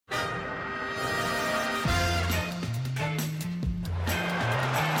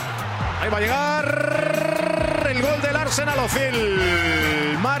Ahí va a llegar el gol del Arsenal.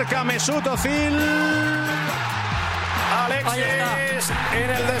 Ozil. Marca Mesut Ozil. Alexis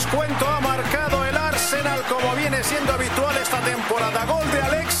en el descuento ha marcado el Arsenal como viene siendo habitual esta temporada. Gol de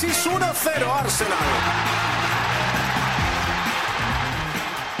Alexis, 1-0 Arsenal.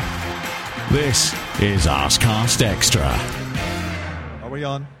 This is Arsecast Extra. Are we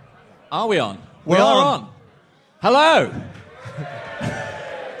on? Are we on? We're we are on. on. Hello.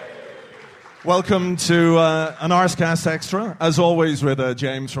 Welcome to an Arsecast Extra, as always with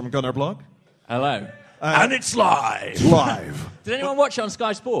James from Gunner Blog. Hello. And it's live. Live. Did anyone watch it on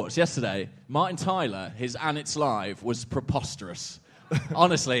Sky Sports yesterday? Martin Tyler, his "And It's Live" was preposterous.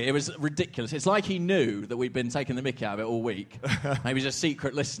 Honestly, it was ridiculous. It's like he knew that we'd been taking the mickey out of it all week. Maybe he's a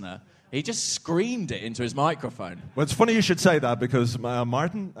secret listener. He just screamed it into his microphone. Well, it's funny you should say that because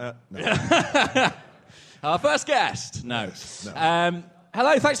Martin... no. Our first guest. No.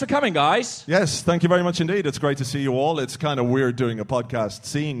 Hello, thanks for coming, guys. Yes, thank you very much indeed. It's great to see you all. It's kind of weird doing a podcast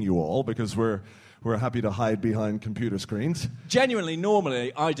seeing you all because we're happy to hide behind computer screens. Genuinely,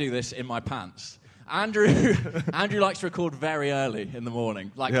 normally, I do this in my pants. Andrew likes to record very early in the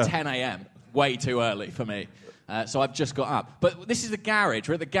morning, like 10 a.m. Way too early for me. So I've just got up. But this is the Garage.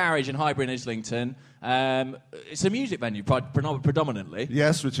 We're at the Garage in Highbury Islington. It's a music venue predominantly.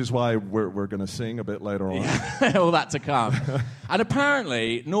 Yes, which is why we're going to sing a bit later on. Yeah, all that to come. And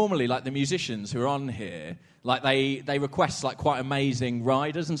apparently, normally, like the musicians who are on here, like they request like quite amazing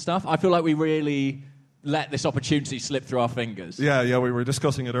riders and stuff. I feel like we really let this opportunity slip through our fingers. Yeah, we were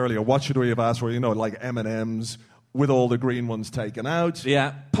discussing it earlier. What should we have asked for? You know, like M&Ms with all the green ones taken out.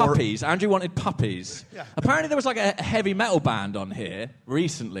 Yeah, puppies. Andrew wanted puppies. Yeah. Apparently there was like a heavy metal band on here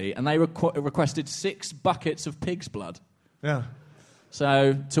recently, and they requested 6 buckets of pig's blood. Yeah.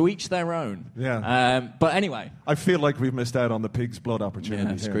 So, to each their own. Yeah. But anyway. I feel like we've missed out on the pig's blood opportunity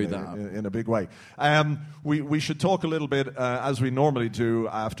here screwed that up. In a big way. We should talk a little bit, as we normally do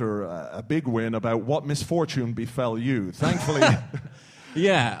after a big win, about what misfortune befell you. Thankfully...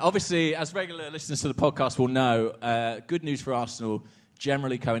 Yeah, obviously, as regular listeners to the podcast will know, good news for Arsenal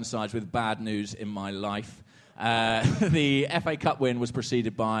generally coincides with bad news in my life. The FA Cup win was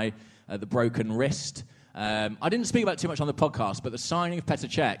preceded by the broken wrist. I didn't speak about it too much on the podcast, but the signing of Petr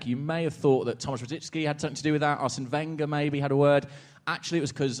Cech, you may have thought that Thomas Rosicky had something to do with that. Arsene Wenger maybe had a word. Actually, it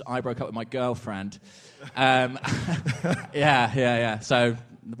was because I broke up with my girlfriend. Yeah. So,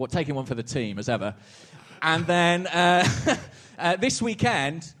 taking one for the team, as ever. And then... this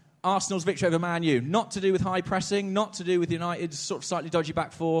weekend, Arsenal's victory over Man U, not to do with high pressing, not to do with United's sort of slightly dodgy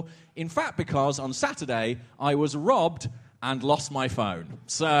back four. In fact, because on Saturday, I was robbed and lost my phone.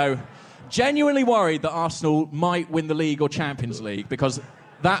 So, genuinely worried that Arsenal might win the league or Champions League, because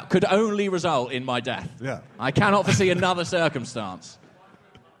that could only result in my death. Yeah. I cannot foresee another circumstance.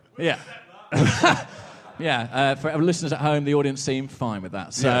 Yeah. Yeah, for our listeners at home, the audience seemed fine with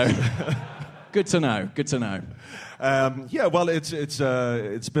that. So, good to know. Well,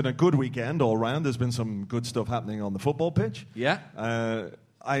 it's been a good weekend all round. There's been some good stuff happening on the football pitch. Yeah.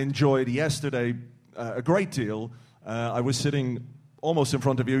 I enjoyed yesterday a great deal. I was sitting almost in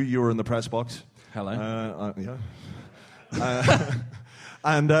front of you. You were in the press box. Hello.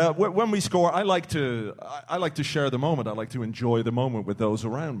 And when we score, I like to share the moment. I like to enjoy the moment with those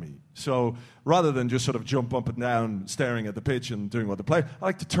around me. So rather than just sort of jump up and down, staring at the pitch and doing what the play, I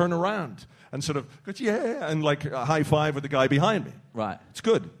like to turn around and sort of go, yeah, and like a high five with the guy behind me. Right. It's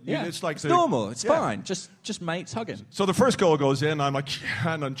good. Yeah. It's like it's normal. It's fine. Just mates hugging. So the first goal goes in. I'm like,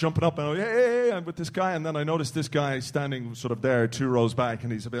 yeah, and I'm jumping up and I'm, yeah, and with this guy, and then I notice this guy standing sort of there 2 rows back,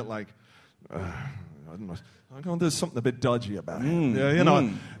 and he's a bit like, I don't know. I'm going, there's something a bit dodgy about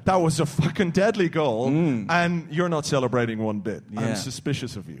it. That was a fucking deadly goal, and you're not celebrating one bit. Yeah. I'm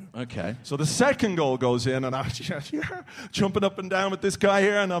suspicious of you. Okay. So the second goal goes in, and I'm jumping up and down with this guy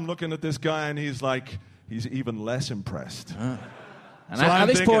here, and I'm looking at this guy, and he's even less impressed. And so at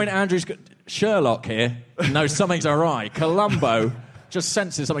this point, Andrew's got Sherlock here knows something's awry. Columbo just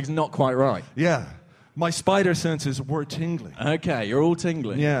senses something's not quite right. Yeah. My spider senses were tingling. Okay, you're all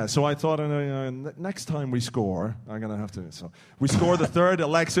tingling. Yeah, so I thought, next time we score, I'm going to have to... So we score the third,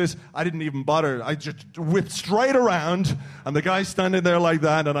 Alexis. I didn't even bother. I just whipped straight around, and the guy's standing there like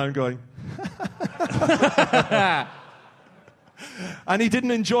that, and I'm going... And he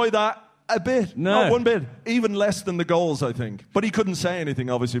didn't enjoy that a bit. No. Not one bit. Even less than the goals, I think. But he couldn't say anything,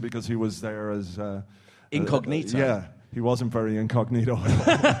 obviously, because he was there as... incognito. Yeah, he wasn't very incognito.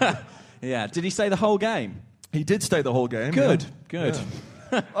 Yeah. Did he stay the whole game? He did stay the whole game. Good. Yeah.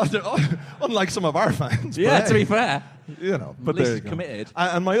 Unlike some of our fans. Yeah, to be fair. But at least there he's committed.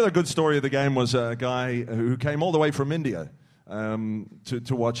 And my other good story of the game was a guy who came all the way from India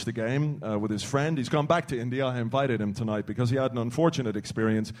to watch the game with his friend. He's gone back to India. I invited him tonight because he had an unfortunate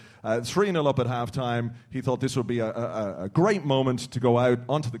experience. 3-0 up at halftime. He thought this would be a great moment to go out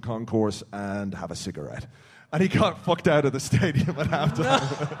onto the concourse and have a cigarette. And he got fucked out of the stadium at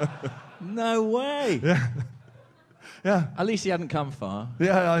halftime. No way. Yeah. Yeah. At least he hadn't come far.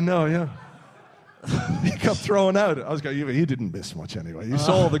 Yeah, I know, yeah. He got thrown out. I was going, he didn't miss much anyway. You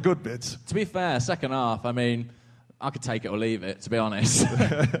saw all the good bits. To be fair, second half, I mean, I could take it or leave it, to be honest.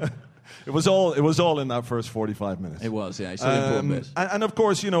 It was all in that first 45 minutes. It was, yeah. It's an important bit. And of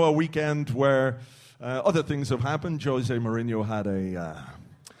course, a weekend where other things have happened. Jose Mourinho had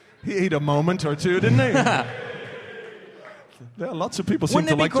he had a moment or two, didn't he? Yeah, lots of people seem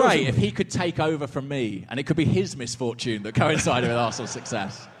to like Wouldn't it be great Jose. if he could take over from me and it could be his misfortune that coincided with Arsenal's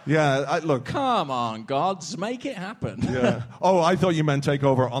success? Yeah, look. Come on, gods, make it happen. Yeah. Oh, I thought you meant take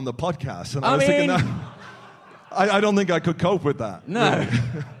over on the podcast. And I was mean, thinking that. I don't think I could cope with that. No.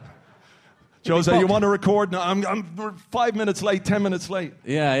 Really. Jose, you want to record? No, I'm 5 minutes late, 10 minutes late.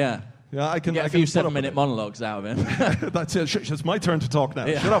 Yeah. Yeah, I can Get a few 7-minute monologues out of him. That's it. Shush, it's my turn to talk now.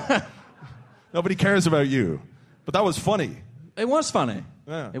 Yeah. Shut up. Nobody cares about you. But that was funny. It was funny.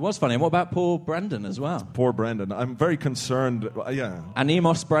 Yeah. It was funny. And what about poor Brendan as well? Poor Brendan. I'm very concerned. Yeah.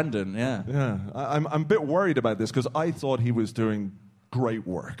 Anemos Brendan, yeah. Yeah. I'm a bit worried about this because I thought he was doing great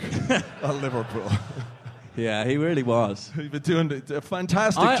work at Liverpool. Yeah, he really was. He's been doing a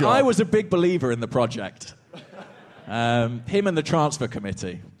fantastic job. I was a big believer in the project. Him and the transfer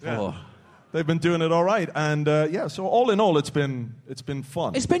committee. Yeah. Oh. They've been doing it all right. And so all in all, it's been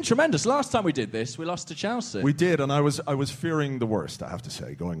fun. It's been tremendous. Last time we did this, we lost to Chelsea. We did, and I was fearing the worst, I have to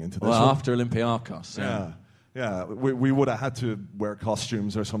say, going into this well, one. after Olympiacos. Yeah, we would have had to wear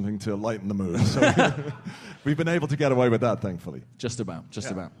costumes or something to lighten the mood. So we've been able to get away with that, thankfully. Just about.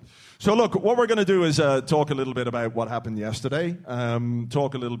 So look, what we're going to do is talk a little bit about what happened yesterday,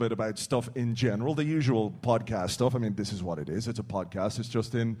 talk a little bit about stuff in general, the usual podcast stuff. I mean, this is what it is. It's a podcast. It's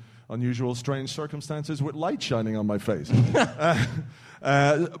just in unusual, strange circumstances with light shining on my face.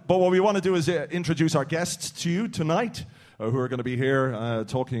 But what we want to do is introduce our guests to you tonight, who are going to be here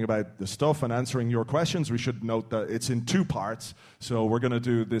talking about the stuff and answering your questions. We should note that it's in 2 parts. So we're going to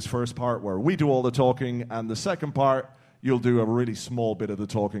do this first part where we do all the talking, and the second part, you'll do a really small bit of the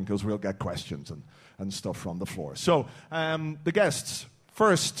talking because we'll get questions and stuff from the floor. So the guests,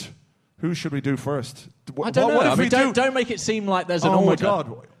 first, who should we do first? I don't know. Don't make it seem like there's an order. Oh, my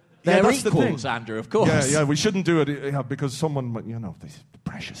God. They're that's equals, the thing. Andrew, of course. Yeah, we shouldn't do it because someone, this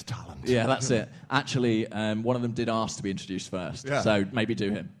precious talent. Yeah, that's it. Actually, one of them did ask to be introduced first, so maybe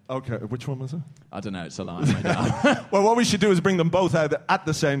do him. Okay, which one was it? I don't know, it's a lie. I made it up. Well, what we should do is bring them both out at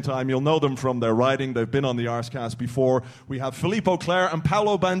the same time. You'll know them from their writing. They've been on the Arsecast before. We have Philippe Auclair and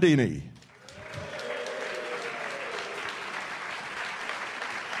Paolo Bandini.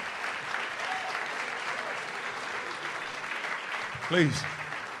 Please.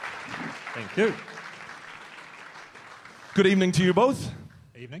 Thank you. Good evening to you both.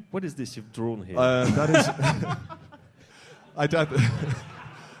 Evening. What is this you've drawn here? That is...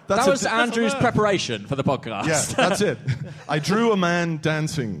 That was Andrew's preparation for the podcast. Yeah, that's it. I drew a man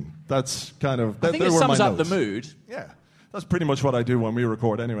dancing. That's kind of... I think it sums up the mood. Yeah. That's pretty much what I do when we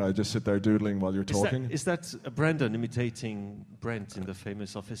record anyway. I just sit there doodling while you're talking. Is that Brandon imitating Brent in the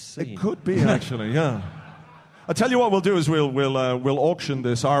famous Office scene? It could be, actually, yeah. I'll tell you what we'll do is we'll auction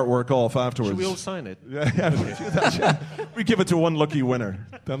this artwork off afterwards. Should we all sign it? Yeah, we'll do that, yeah. We give it to one lucky winner.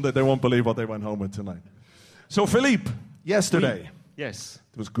 Then they won't believe what they went home with tonight. So, Philippe, yesterday. Yes.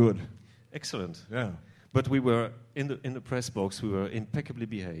 It was good. Excellent. Yeah. But we were, in the press box, we were impeccably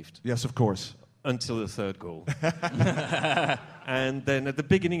behaved. Yes, of course. Until the third goal. And then at the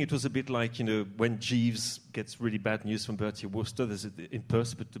beginning it was a bit like, when Jeeves gets really bad news from Bertie Wooster, there's an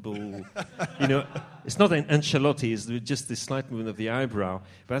imperceptible, it's not an Ancelotti, it's just this slight movement of the eyebrow.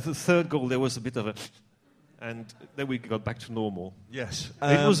 But at the third goal there was a bit of a... And then we got back to normal. Yes.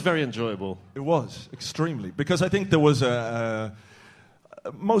 It was very enjoyable. It was, extremely. Because I think there was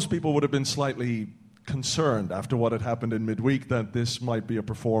most people would have been slightly concerned after what had happened in midweek that this might be a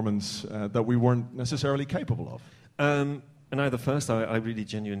performance that we weren't necessarily capable of. And at the first, I really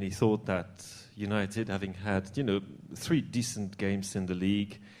genuinely thought that United, having had 3 decent games in the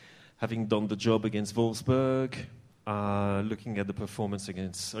league, having done the job against Wolfsburg, looking at the performance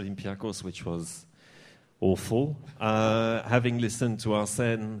against Olympiacos, which was awful, having listened to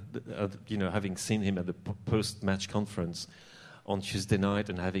Arsene, having seen him at the post-match conference on Tuesday night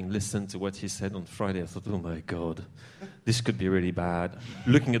and having listened to what he said on Friday, I thought, oh my God, this could be really bad.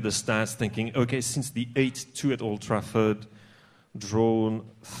 Looking at the stats, thinking, okay, since the 8-2 at Old Trafford, drawn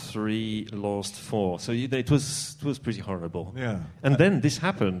 3, lost 4. So it was pretty horrible. Yeah. And then this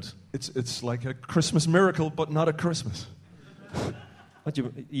happened. It's like a Christmas miracle, but not a Christmas. What do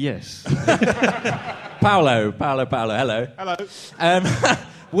you? Yes. Paolo, hello. Hello.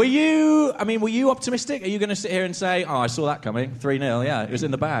 Were you optimistic? Are you going to sit here and say, I saw that coming, 3-0, yeah, it was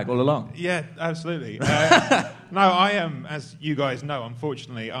in the bag all along? Yeah, absolutely. No, I am, as you guys know,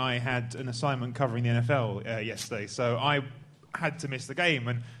 unfortunately, I had an assignment covering the NFL yesterday, so I had to miss the game.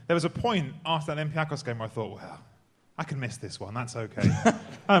 And there was a point after that Olympiacos game where I thought, well, I can miss this one, that's okay.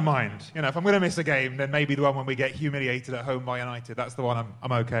 I don't mind. If I'm going to miss a game, then maybe the one when we get humiliated at home by United, that's the one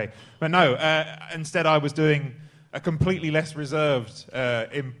I'm okay. But no, instead I was doing a completely less reserved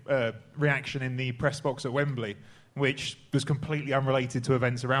reaction in the press box at Wembley, which was completely unrelated to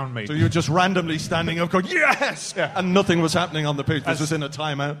events around me. So you were just randomly standing up going, yes! Yeah. And nothing was happening on the pitch. This was in a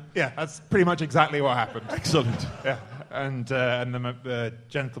timeout. Yeah, that's pretty much exactly what happened. Excellent. Yeah. And the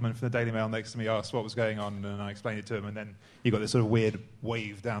gentleman from the Daily Mail next to me asked what was going on, and I explained it to him, and then you got this sort of weird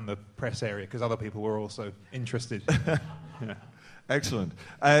wave down the press area because other people were also interested. Yeah. Excellent.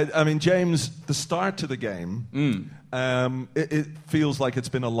 James, the start to the game, it feels like it's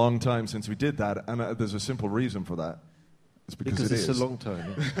been a long time since we did that, and there's a simple reason for that. It's because it's a long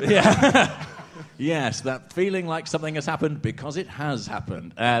time. Yeah. Yes, that feeling like something has happened because it has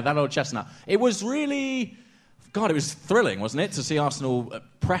happened. That old chestnut. It was really... God, it was thrilling, wasn't it, to see Arsenal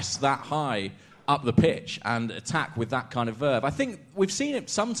press that high up the pitch and attack with that kind of verve. I think we've seen it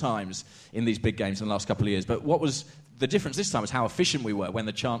sometimes in these big games in the last couple of years, but what was the difference this time was how efficient we were when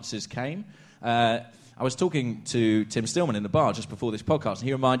the chances came. I was talking to Tim Stillman in the bar just before this podcast, and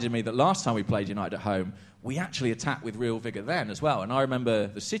he reminded me that last time we played United at home, we actually attacked with real vigour then as well. And I remember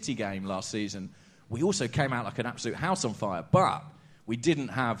the City game last season, we also came out like an absolute house on fire, but we didn't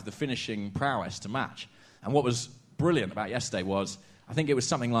have the finishing prowess to match. And what was brilliant about yesterday was, I think it was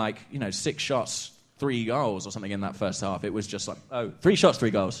something like, 6 shots, 3 goals or something in that first half. It was just like, 3 shots, 3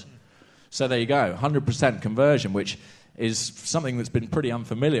 goals. So there you go, 100% conversion, which is something that's been pretty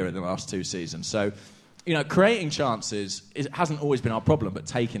unfamiliar in the last 2 seasons. So, creating chances, it hasn't always been our problem, but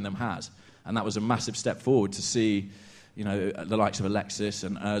taking them has. And that was a massive step forward to see, the likes of Alexis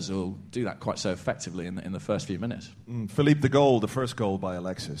and Ozil do that quite so effectively in the first few minutes. Philippe, the first goal by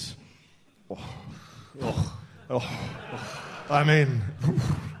Alexis. Do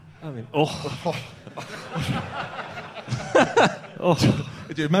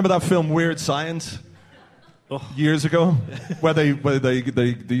you remember that film Weird Science? Years ago, where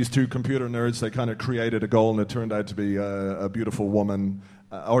these two computer nerds, they kind of created a goal and it turned out to be a beautiful woman.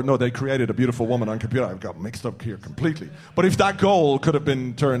 They created a beautiful woman on computer. I've got mixed up here completely. But if that goal could have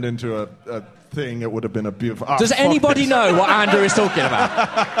been turned into a thing, it would have been a beautiful... Does anybody know what Andrew is talking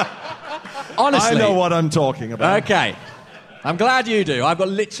about? Honestly. I know what I'm talking about. Okay. I'm glad you do. I've got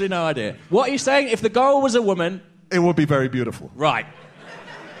literally no idea. What are you saying? If the goal was a woman... It would be very beautiful. Right.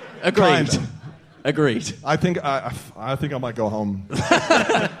 Agreed. Kind of. Agreed. I think I might go home.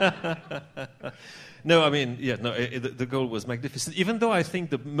 No, the goal was magnificent. Even though I think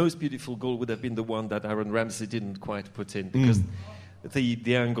the most beautiful goal would have been the one that Aaron Ramsey didn't quite put in, because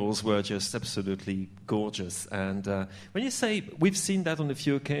the angles were just absolutely gorgeous. And when you say we've seen that on a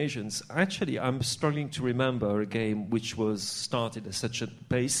few occasions, actually I'm struggling to remember a game which was started at such a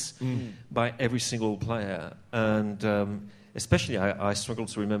pace by every single player. And especially I struggle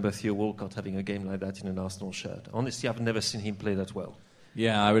to remember Theo Walcott having a game like that in an Arsenal shirt. Honestly, I've never seen him play that well.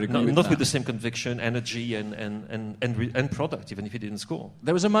 Yeah, I would agree with that. Not with the same conviction, energy, and product, even if he didn't score.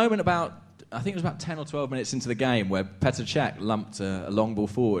 There was a moment I think it was about 10 or 12 minutes into the game, where Petr Cech lumped a long ball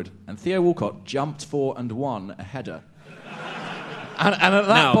forward, and Theo Walcott jumped for and won a header. and at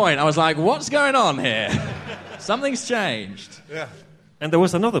that point, I was like, what's going on here? Something's changed. Yeah. And there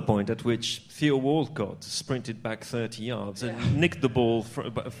was another point at which Theo Walcott sprinted back 30 yards and nicked the ball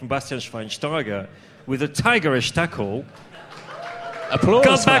from Bastian Schweinsteiger with a tigerish tackle. Applause.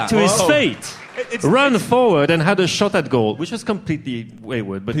 Got back to his feet, ran forward and had a shot at goal, which was completely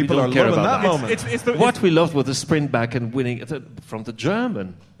wayward, but people we don't care about that. What we loved was the sprint back and winning from the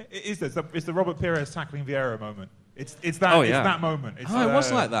German. It's the Robert Pires tackling Vieira moment. It's that moment. It was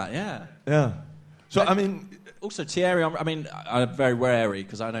like that, yeah. Yeah. So, Also, Thierry Henry, I'm very wary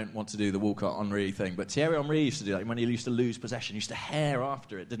because I don't want to do the Walcott-Henry thing, but Thierry Henry used to do that. When he used to lose possession, he used to hare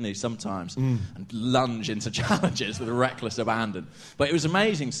after it, didn't he, sometimes, and lunge into challenges with a reckless abandon. But it was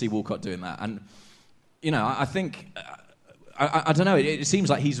amazing to see Walcott doing that. And, I think, I don't know, it seems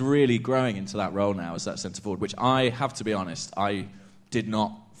like he's really growing into that role now as that centre-forward, which I have to be honest, I did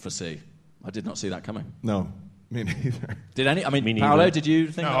not foresee. I did not see that coming. No. Me neither. Did any? Paolo, did you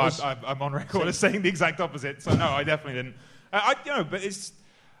think no, that was... I'm on record as saying the exact opposite. So, no, I definitely didn't. But it's.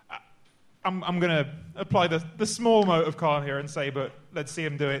 I'm going to apply the small mote of calm here and say, but let's see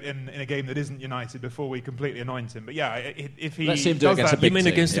him do it in a game that isn't United before we completely anoint him. But yeah, if he let's see him do it against a big team.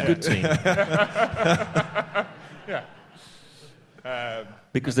 Against a good team? Yeah.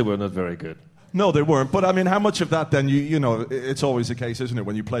 Because they were not very good. No, they weren't. But I mean, how much of that then? You know, it's always the case, isn't it?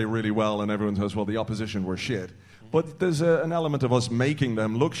 When you play really well and everyone says, "Well, the opposition were shit," but there's an element of us making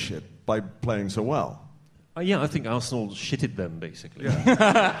them look shit by playing so well. Yeah, I think Arsenal shitted them basically.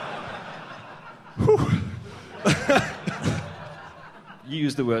 Yeah. You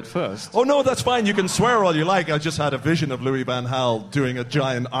used the word first. Oh no, that's fine. You can swear all you like. I just had a vision of Louis van Gaal doing a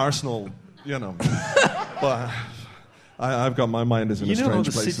giant Arsenal, But I've got my mind is in a strange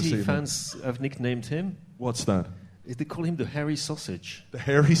place this evening. You know how the City fans have nicknamed him? What's that? They call him the hairy sausage. The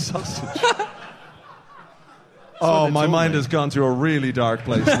hairy sausage. Oh, my mind has gone to a really dark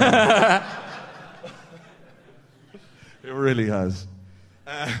place now. It really has.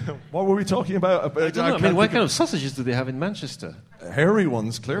 What were we talking about? I don't know. I mean, what kind of sausages do they have in Manchester? Hairy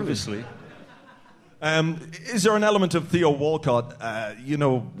ones, clearly. Obviously. Is there an element of Theo Walcott?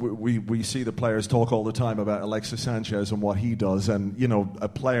 We see the players talk all the time about Alexis Sanchez and what he does, and a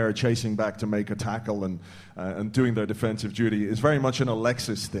player chasing back to make a tackle and doing their defensive duty is very much an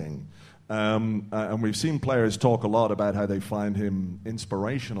Alexis thing. And we've seen players talk a lot about how they find him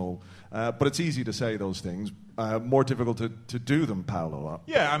inspirational, but it's easy to say those things, more difficult to do them, Paolo.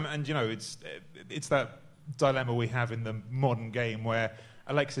 Yeah, and it's that dilemma we have in the modern game where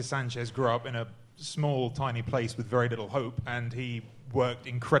Alexis Sanchez grew up in a small, tiny place with very little hope, and he worked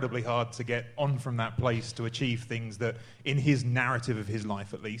incredibly hard to get on from that place to achieve things that, in his narrative of his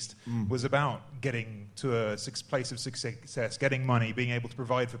life at least, was about getting to a place of success, getting money, being able to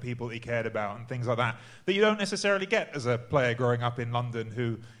provide for people that he cared about, and things like that you don't necessarily get as a player growing up in London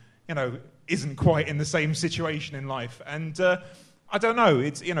who, isn't quite in the same situation in life. And I don't know,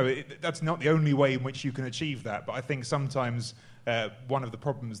 that's not the only way in which you can achieve that, but I think sometimes one of the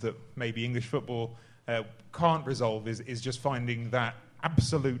problems that maybe English football can't resolve is just finding that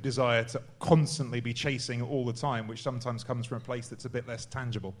absolute desire to constantly be chasing all the time, which sometimes comes from a place that's a bit less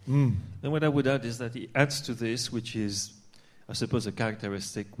tangible. And what I would add is that he adds to this, which is, I suppose, a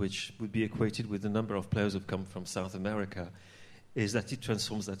characteristic which would be equated with the number of players who've come from South America, is that he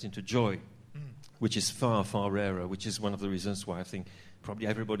transforms that into joy, which is far, far rarer, which is one of the reasons why I think probably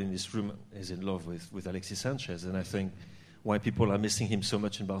everybody in this room is in love with Alexis Sanchez, and I think why people are missing him so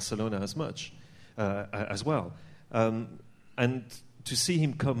much in Barcelona as well. And to see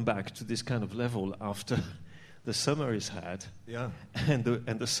him come back to this kind of level after the summer he's had, and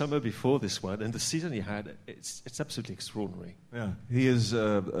the summer before this one, and the season he had, it's absolutely extraordinary. Yeah, he is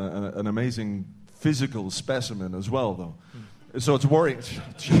an amazing physical specimen as well, though. So it's worrying.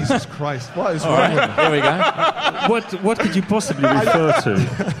 Jesus Christ, what is wrong with him? Here we go. What could you possibly refer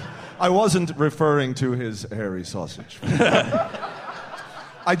to? I wasn't referring to his hairy sausage.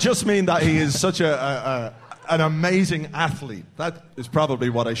 I just mean that he is such an amazing athlete. That is probably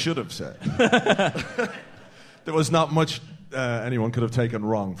what I should have said. There was not much anyone could have taken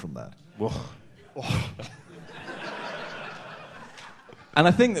wrong from that. And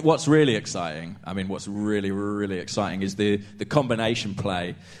I think that what's really exciting, what's really, really exciting is the combination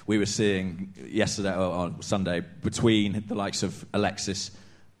play we were seeing yesterday or on Sunday between the likes of Alexis,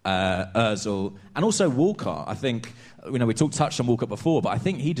 Ozil, and also Walcott. I think, we touched on Walcott before, but I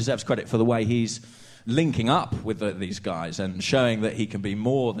think he deserves credit for the way he's linking up with these guys and showing that he can be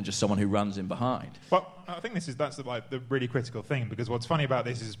more than just someone who runs in behind. Well, I think that's the really critical thing, because what's funny about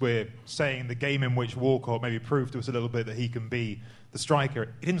this is we're saying the game in which Walcott maybe proved to us a little bit that he can be the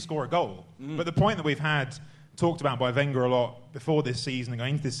striker. He didn't score a goal. But the point that we've talked about by Wenger a lot before this season and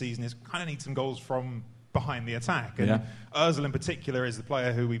going into this season is kind of need some goals from behind the attack. And Ozil in particular is the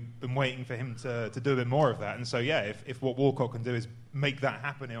player who we've been waiting for him to do a bit more of that. And so, if what Walcott can do is make that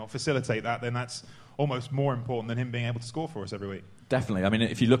happen or facilitate that, then that's almost more important than him being able to score for us every week. Definitely.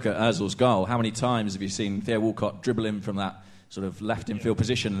 If you look at Ozil's goal, how many times have you seen Theo Walcott dribble in from that sort of left infield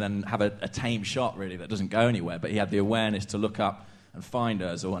position and then have a tame shot, really, that doesn't go anywhere? But he had the awareness to look up and find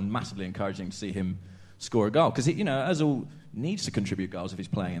Ozil, and massively encouraging to see him score a goal. Because, Ozil needs to contribute goals if he's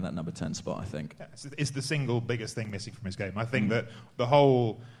playing in that number 10 spot, I think. Yeah, it's the single biggest thing missing from his game. I think that the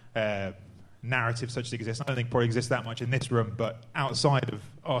whole narrative such as exists, I don't think probably exists that much in this room, but outside of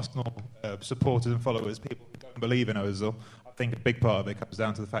Arsenal supporters and followers, people who don't believe in Ozil, I think a big part of it comes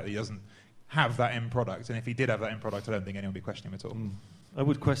down to the fact that he doesn't have that end product. And if he did have that end product, I don't think anyone would be questioning him at all. I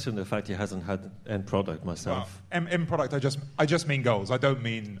would question the fact he hasn't had end product myself. Well, end product, I just mean goals. I don't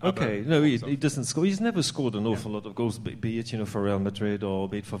mean. Okay, no, he doesn't score. He's never scored an awful lot of goals, be it for Real Madrid or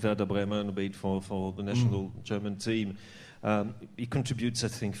be it for Werder Bremen, or be it for the national German team. He contributes, I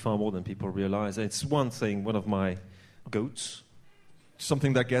think, far more than people realize. It's one thing, one of my goats.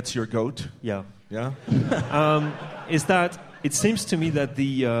 Something that gets your goat? Yeah. Yeah? Is that it seems to me that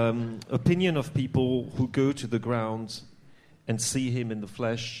the opinion of people who go to the ground and see him in the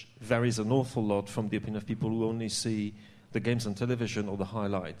flesh varies an awful lot from the opinion of people who only see the games on television or the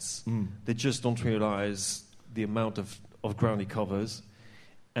highlights. They just don't realize the amount of ground he covers,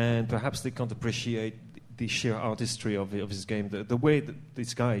 and perhaps they can't appreciate the sheer artistry of his game. The way that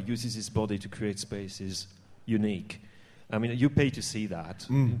this guy uses his body to create space is unique. I mean, you pay to see that.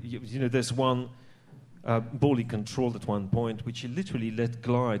 You know, there's one ball he controlled at one point, which he literally let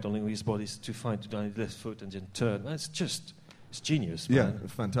glide on his body to find down his left foot and then turn. It's genius, man. Yeah,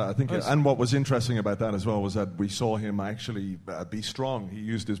 fantastic. I think, and what was interesting about that as well was that we saw him actually be strong. He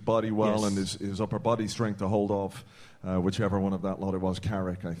used his body well and his upper body strength to hold off whichever one of that lot it was,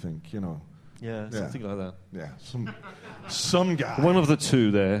 Carrick, I think, you know. Yeah, something like that. Yeah, some guy. One of the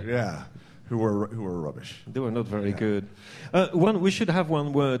two there. Yeah, who were rubbish. They were not very good. We should have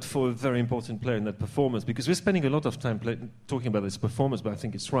one word for a very important player in that performance, because we're spending a lot of time talking about this performance, but I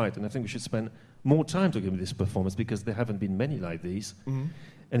think it's right, and I think we should spend more time talking about this performance because there haven't been many like these, and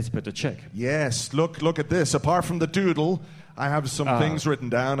it's better check. Yes, look at this. Apart from the doodle, I have some things written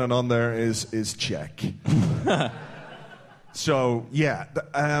down, and on there is check. So yeah,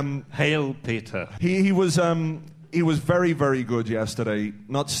 Hail Peter. He was very, very good yesterday,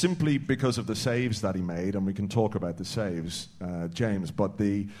 not simply because of the saves that he made, and we can talk about the saves, James, but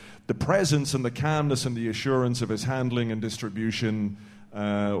the presence and the calmness and the assurance of his handling and distribution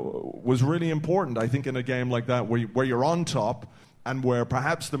was really important. I think in a game like that, where you're on top and where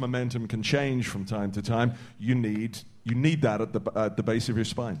perhaps the momentum can change from time to time, you need that at the base of your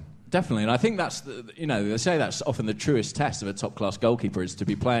spine. Definitely, and I think that's, they say that's often the truest test of a top-class goalkeeper, is to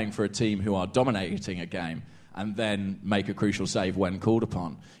be playing for a team who are dominating a game and then make a crucial save when called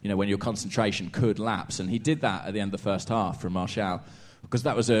upon, when your concentration could lapse. And he did that at the end of the first half from Martial, because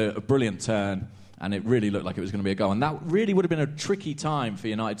that was a brilliant turn, and it really looked like it was going to be a goal. And that really would have been a tricky time for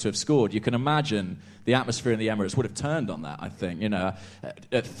United to have scored. You can imagine the atmosphere in the Emirates would have turned on that, I think. At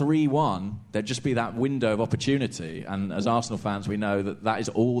 3-1, there'd just be that window of opportunity. And as Arsenal fans, we know that is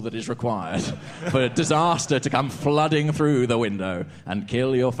all that is required for a disaster to come flooding through the window and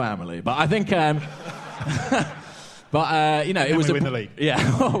kill your family. But I think... it was win the league.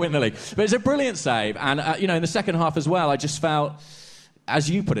 Yeah, win the league. But it's a brilliant save, and in the second half as well, I just felt, as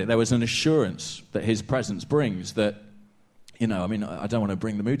you put it, there was an assurance that his presence brings that, I don't want to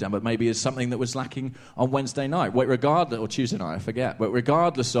bring the mood down, but maybe is something that was lacking on Wednesday night, or Tuesday night, I forget. But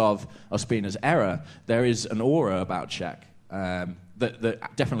regardless of Ospina's error, there is an aura about Cech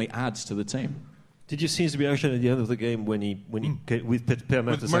that definitely adds to the team. Did you see his reaction at the end of the game when he with Per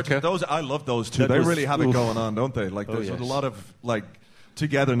Mertesacker? I love those two. They really have it going on, don't they? Like there's a lot of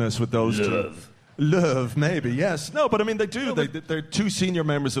togetherness with those two. Love, maybe, yes. No, but I mean they do. They're two senior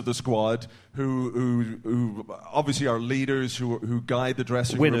members of the squad who obviously are leaders who guide the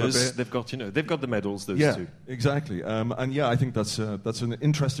dressing room a bit. They've got the medals. Those two. Exactly. I think that's an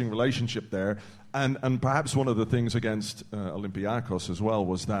interesting relationship there. And perhaps one of the things against Olympiacos as well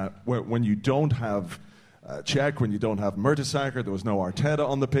was that when you don't have Cech, when you don't have Mertesacker, there was no Arteta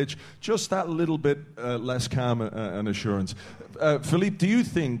on the pitch, just that little bit less calm and assurance. Philippe, do you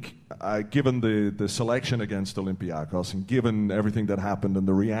think, given the selection against Olympiacos and given everything that happened and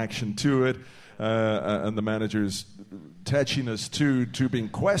the reaction to it and the manager's tetchiness to being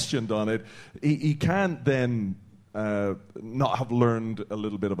questioned on it, he can't then not have learned a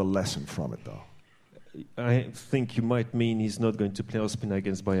little bit of a lesson from it, though? I think you might mean he's not going to play Ospina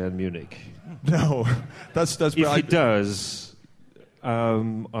against Bayern Munich. No, that's. If he does,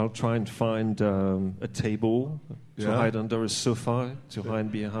 I'll try and find a table to hide under, a sofa to hide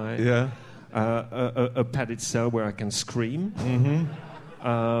behind. Yeah. A padded cell where I can scream.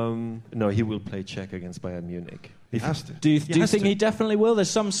 No, he will play Cech against Bayern Munich. He has to. Do you think he definitely will? There's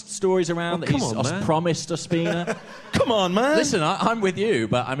some stories around that he's promised Ospina. Come on, man. Listen, I'm with you,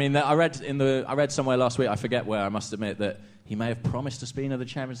 but I mean, I read somewhere last week, I forget where, I must admit, that he may have promised Ospina the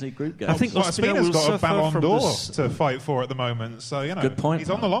Champions League group game. I think Ospina's got a Ballon d'Or to fight for at the moment, so good point. He's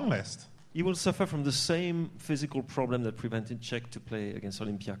on the long list. He will suffer from the same physical problem that prevented Cech to play against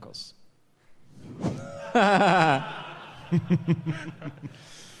Olympiacos.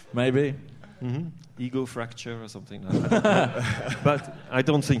 Maybe. Ego fracture or something like that. But I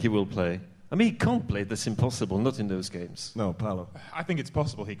don't think he will play. I mean, he can't play. That's impossible. Not in those games. No, Paolo. I think it's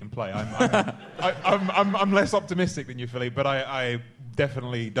possible he can play. I'm less optimistic than you, Philippe, but I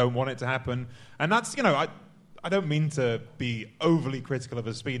definitely don't want it to happen. And that's, I don't mean to be overly critical of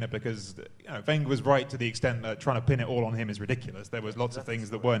Ospina because Wenger was right to the extent that trying to pin it all on him is ridiculous. There was lots of things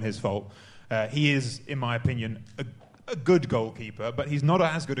that weren't his fault. He is, in my opinion, a good goalkeeper, but he's not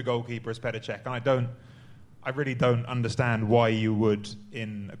as good a goalkeeper as Petr Cech, and I really don't understand why you would,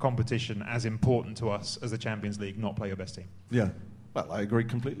 in a competition as important to us as the Champions League, not play your best team. Yeah, well, I agree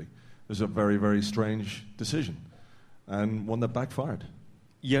completely. It was a very, very strange decision, and one that backfired.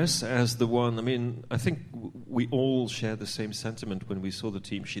 Yes, as the one. I mean, I think we all share the same sentiment when we saw the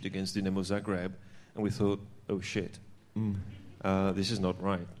team sheet against Dinamo Zagreb, and we thought, "Oh shit, this is not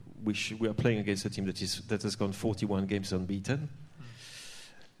right. We are playing against a team that has gone 41 games unbeaten.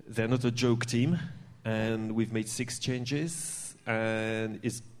 They're not a joke team, and we've made 6 changes, and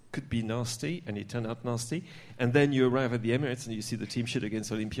it could be nasty, and it turned out nasty. And then you arrive at the Emirates, and you see the team sheet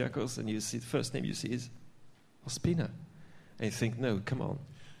against Olympiacos, and you see the first name you see is Ospina, and you think, no, come on."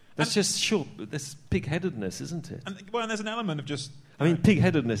 That's just short. That's pig-headedness, isn't it? And there's an element of just... I mean,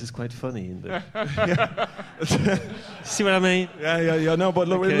 pig-headedness is quite funny. In the See what I mean? Yeah. No, but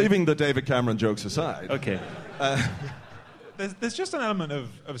look, we're leaving the David Cameron jokes aside. Okay. There's just an element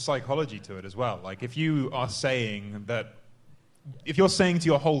of psychology to it as well. Like, if you are saying that... If you're saying to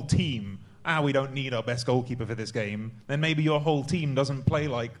your whole team, we don't need our best goalkeeper for this game, then maybe your whole team doesn't play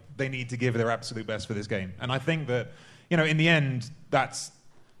like they need to give their absolute best for this game. And I think that, in the end, that's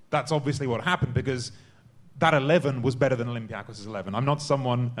obviously what happened, because that 11 was better than Olympiacos' 11. I'm not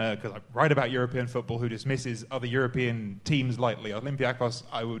someone, because I write about European football, who dismisses other European teams lightly. Olympiacos,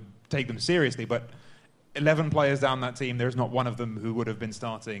 I would take them seriously, but 11 players down that team, there's not one of them who would have been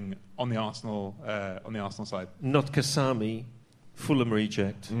starting on the Arsenal side. Not Kasami, Fulham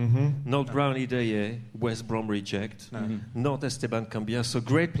reject. Not Brownie Deye, West Brom reject. Not Esteban Cambiaso,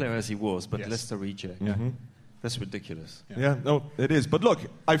 great player as he was, but Leicester reject. That's ridiculous. Yeah, no, it is. But look,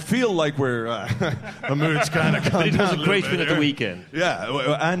 I feel like we're... the mood's kind of But it was a great win at the weekend.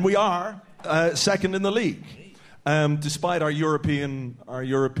 Yeah, and we are second in the league, despite our European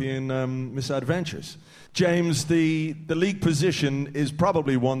misadventures. James, the league position is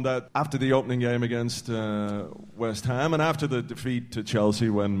probably one that, after the opening game against West Ham and after the defeat to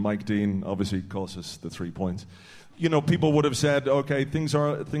Chelsea when Mike Dean obviously cost us the 3 points, people would have said, okay, things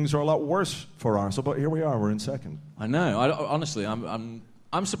are a lot worse for Arsenal, but here we are, we're in second. I know. Honestly,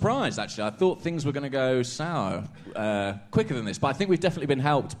 I'm surprised, actually. I thought things were going to go sour quicker than this, but I think we've definitely been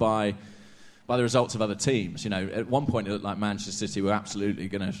helped by the results of other teams. At one point it looked like Manchester City were absolutely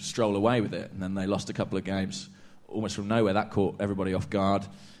going to stroll away with it, and then they lost a couple of games almost from nowhere. That caught everybody off guard.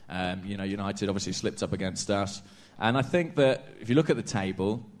 United obviously slipped up against us. And I think that if you look at the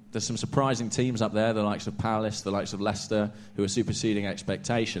table, there's some surprising teams up there, the likes of Palace, the likes of Leicester, who are superseding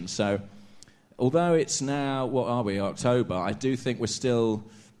expectations. So, although it's now, October, I do think we're still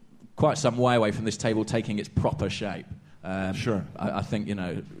quite some way away from this table taking its proper shape. Sure. I think,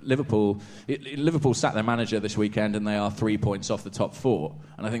 Liverpool sat their manager this weekend and they are 3 points off the top 4.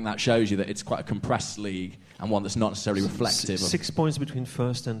 And I think that shows you that it's quite a compressed league and one that's not necessarily reflective. 6 points between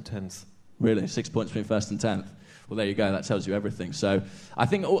 1st and 10th. Really? 6 points between 1st and 10th? Well, there you go. That tells you everything. So I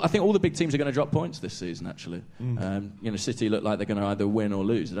think all the big teams are going to drop points this season, actually. City look like they're going to either win or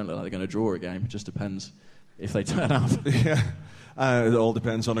lose. They don't look like they're going to draw a game. It just depends if they turn up. Yeah. It all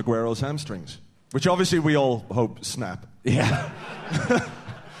depends on Aguero's hamstrings, which obviously we all hope snap. Yeah.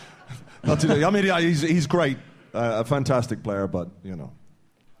 Not today. I mean, he's great. A fantastic player, but,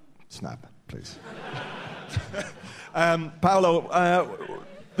 snap, please. Paolo,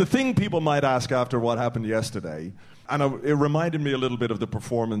 the thing people might ask after what happened yesterday, and it reminded me a little bit of the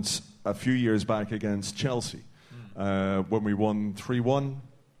performance a few years back against Chelsea, when we won 3-1.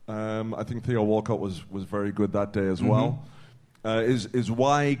 I think Theo Walcott was very good that day as well. Is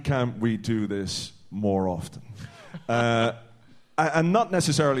why can't we do this more often? And not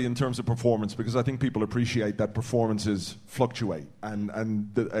necessarily in terms of performance, because I think people appreciate that performances fluctuate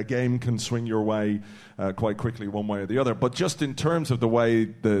and a game can swing your way quite quickly one way or the other. But just in terms of the way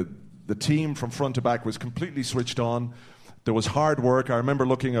the team from front to back was completely switched on, there was hard work. I remember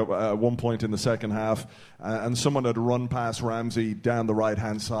looking at one point in the second half, and someone had run past Ramsey down the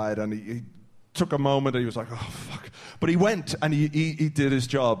right-hand side, and he took a moment and he was like, oh, fuck. But he went and he did his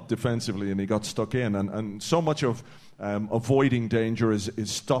job defensively and he got stuck in. And so much of avoiding danger is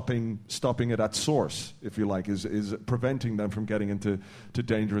stopping it at source, if you like, is preventing them from getting into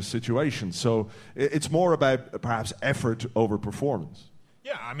dangerous situations. So it's more about perhaps effort over performance.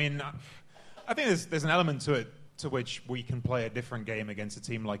 Yeah, I mean, I think there's an element to it to which we can play a different game against a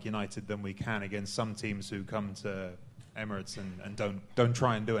team like United than we can against some teams who come to Emirates and don't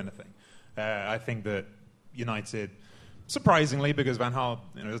try and do anything. I think that United surprisingly, because Van Gaal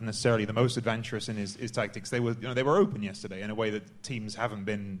isn't necessarily the most adventurous in his tactics, they were open yesterday in a way that teams haven't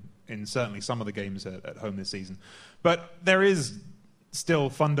been in certainly some of the games at home this season. But there is still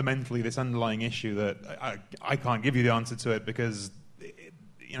fundamentally this underlying issue that I can't give you the answer to it, because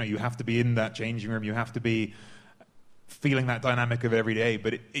you have to be in that changing room, you have to be feeling that dynamic of every day.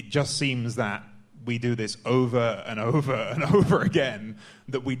 But it just seems that we do this over and over and over again,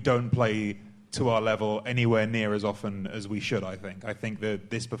 that we don't play to our level anywhere near as often as we should, I think. I think that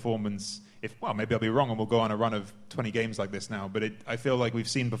this performance, maybe I'll be wrong and we'll go on a run of 20 games like this now, but I feel like we've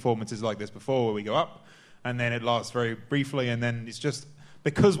seen performances like this before where we go up and then it lasts very briefly, and then it's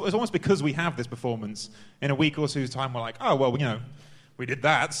almost because we have this performance, in a week or two's time we're like, oh, well, we did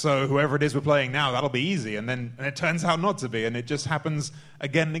that, so whoever it is we're playing now, that'll be easy. And it turns out not to be, and it just happens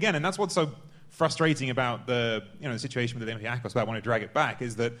again and again. And that's what's so frustrating about the situation with the Olympiacos, about wanting to drag it back,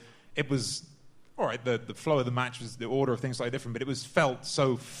 is that it was... all right, the flow of the match, was the order of things slightly different, but it was felt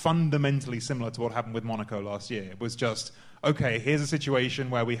so fundamentally similar to what happened with Monaco last year. It was just, okay, here's a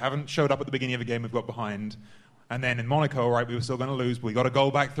situation where we haven't showed up at the beginning of a game, we've got behind, and then in Monaco, all right, we were still going to lose, but we got a goal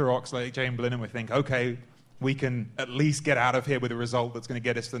back through Oxlade-Chamberlain, and we think, okay, we can at least get out of here with a result that's going to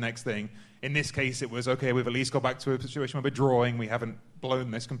get us to the next thing. In this case, it was, okay, we've at least got back to a situation where we're drawing, we haven't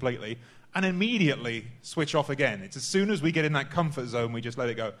blown this completely, and immediately switch off again. It's as soon as we get in that comfort zone, we just let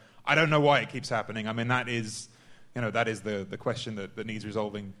it go. I don't know why it keeps happening. I mean, that is the question that needs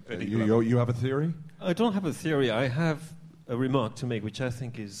resolving. You have a theory? I don't have a theory. I have a remark to make, which I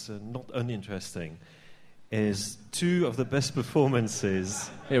think is not uninteresting. Is two of the best performances.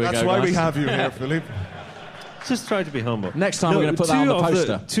 That's why we have you here, Philippe. Just try to be humble. Next time we're going to put that on the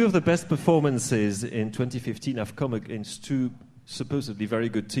poster. Two of the best performances in 2015 have come against two supposedly very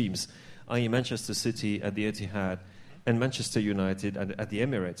good teams, i.e. Manchester City at the Etihad and Manchester United at the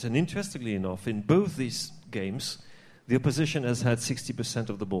Emirates. And interestingly enough, in both these games, the opposition has had 60%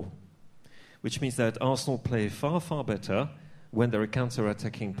 of the ball, which means that Arsenal play far, far better when they're a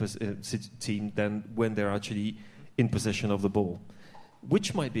counter-attacking team than when they're actually in possession of the ball,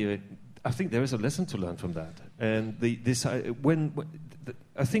 which might be I think there is a lesson to learn from that. And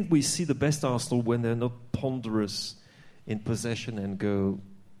I think we see the best Arsenal when they're not ponderous in possession and go,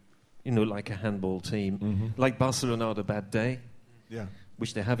 like a handball team, like Barcelona on a bad day,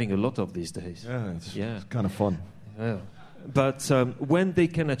 which they're having a lot of these days. It's kind of fun. Yeah. But when they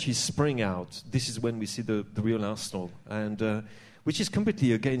can actually spring out, this is when we see the real Arsenal, and which is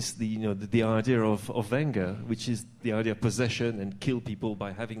completely against the idea of Wenger, which is the idea of possession and kill people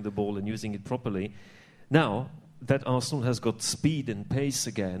by having the ball and using it properly. Now that Arsenal has got speed and pace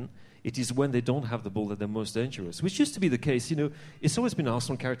again, it is when they don't have the ball that they're most dangerous, which used to be the case. It's always been an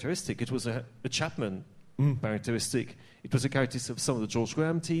Arsenal characteristic. It was a Chapman characteristic. It was a characteristic of some of the George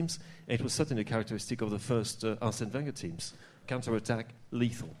Graham teams, and it was certainly a characteristic of the first Arsene Wenger teams. Counter-attack,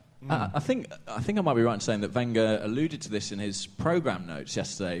 lethal. I think I might be right in saying that Wenger alluded to this in his programme notes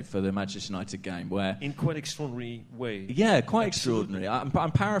yesterday for the Manchester United game, where in quite extraordinary way. Yeah, quite extraordinary.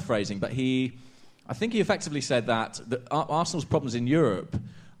 I'm paraphrasing, but I think he effectively said that Arsenal's problems in Europe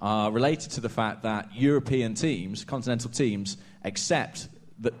are related to the fact that European teams, continental teams, accept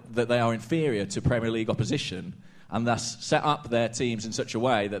that they are inferior to Premier League opposition, and thus set up their teams in such a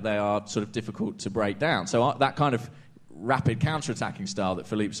way that they are sort of difficult to break down. So that kind of rapid counter-attacking style that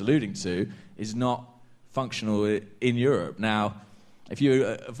Philippe's alluding to is not functional in Europe. Now, if you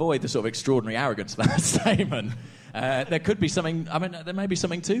avoid the sort of extraordinary arrogance of that statement, there could be something. I mean, there may be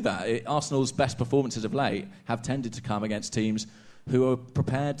something to that. Arsenal's best performances of late have tended to come against teams who are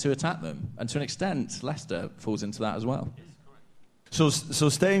prepared to attack them, and to an extent, Leicester falls into that as well. So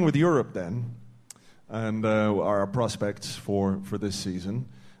staying with Europe then, and our prospects for this season.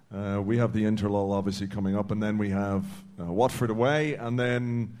 We have the interlull obviously coming up, and then we have Watford away, and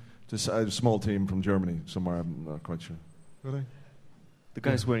then a small team from Germany somewhere. I'm not quite sure. Are they? The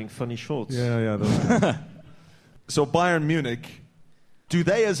guy's wearing funny shorts. Yeah. Those guys. So Bayern Munich, do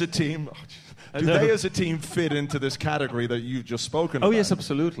they as a team fit into this category that you've just spoken about? Oh yes,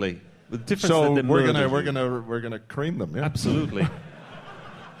 absolutely. The difference so that we're gonna cream them. Yeah? Absolutely.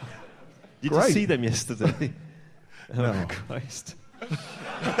 Did you see them yesterday? No. Oh Christ.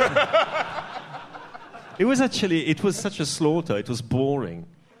 It was such a slaughter. It was boring.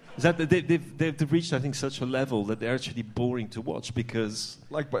 That they've reached, I think, such a level that they're actually boring to watch because...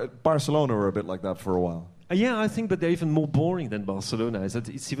 Like Barcelona were a bit like that for a while. Yeah, I think, but they're even more boring than Barcelona. Is that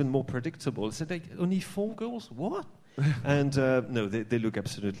it's even more predictable. Is that only 4 goals? What? And no, they look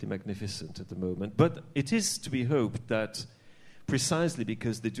absolutely magnificent at the moment. But it is to be hoped that precisely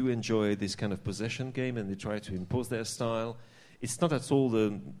because they do enjoy this kind of possession game and they try to impose their style, it's not at all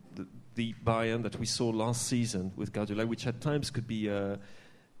the Bayern that we saw last season with Guardiola, which at times could be a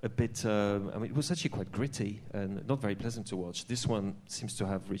bit... it was actually quite gritty and not very pleasant to watch. This one seems to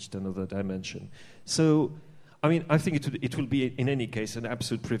have reached another dimension. So, I think it will be, in any case, an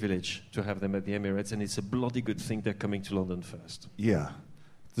absolute privilege to have them at the Emirates, and it's a bloody good thing they're coming to London first. Yeah.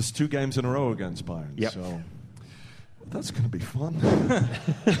 There's 2 games in a row against Bayern, yep. So that's going to be fun.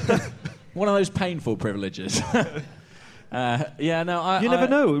 One of those painful privileges. You never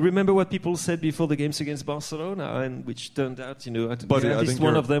know. Remember what people said before the games against Barcelona, and which turned out, at least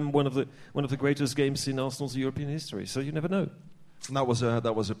one of the greatest games in Arsenal's European history. So you never know. And that was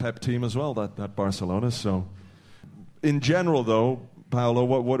a Pep team as well, that Barcelona. So, in general, though, Paolo,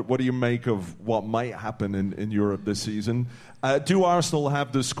 what do you make of what might happen in Europe this season? Do Arsenal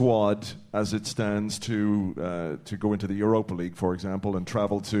have the squad as it stands to go into the Europa League, for example, and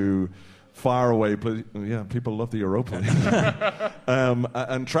travel to faraway places? Yeah, people love the Europa League.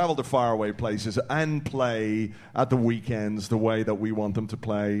 And travel to faraway places and play at the weekends the way that we want them to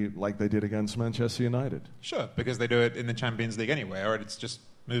play, like they did against Manchester United. Sure, because they do it in the Champions League anyway, or it's just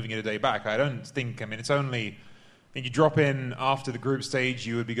moving it a day back. I don't think, it's only... If you drop in after the group stage,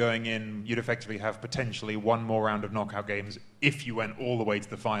 you would be going in, you'd effectively have potentially one more round of knockout games if you went all the way to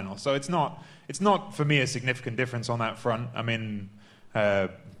the final. So it's not for me a significant difference on that front.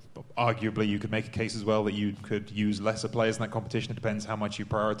 Arguably you could make a case as well that you could use lesser players in that competition. It depends how much you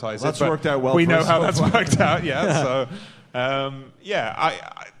prioritise it. That's worked out well. We know how that's worked out, yeah. So,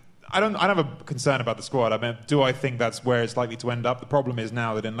 I don't have a concern about the squad. Do I think that's where it's likely to end up? The problem is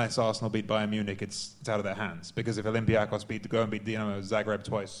now that unless Arsenal beat Bayern Munich, it's out of their hands. Because if Olympiacos go and beat Dinamo Zagreb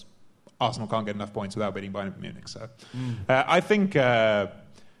twice, Arsenal can't get enough points without beating Bayern Munich. So I think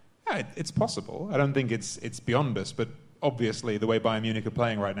it's possible. I don't think it's beyond us, but obviously the way Bayern Munich are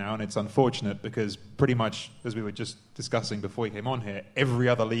playing right now, and it's unfortunate because pretty much, as we were just discussing before you came on here, every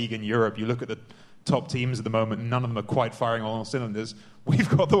other league in Europe, you look at the top teams at the moment, none of them are quite firing on all cylinders. We've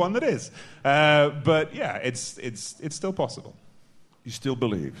got the one that is. But yeah, it's still possible. You still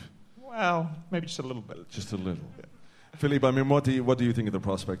believe? Well, maybe just a little bit. Just a little. Yeah. Philippe, what do you think of the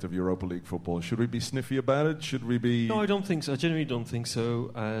prospect of Europa League football? Should we be sniffy about it? Should we be... No, I don't think so. I genuinely don't think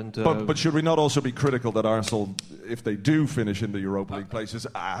so. And but should we not also be critical that Arsenal, if they do finish in the Europa League places,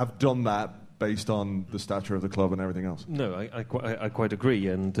 have done that based on the stature of the club and everything else? No, I quite agree.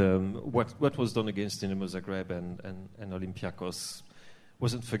 And what was done against Dinamo Zagreb and Olympiacos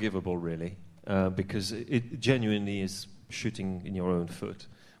wasn't forgivable, really, because it genuinely is shooting in your own foot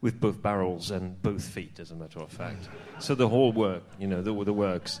with both barrels and both feet, as a matter of fact. So the whole work, the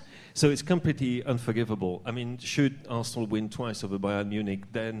works. So it's completely unforgivable. Should Arsenal win twice over Bayern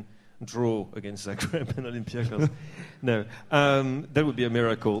Munich, then draw against Zagreb and Olympiacos? No, that would be a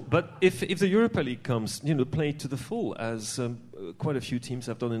miracle. But if the Europa League comes, play it to the full, as quite a few teams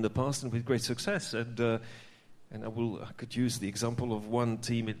have done in the past and with great success. And I could use the example of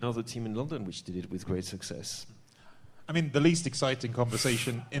another team in London, which did it with great success. The least exciting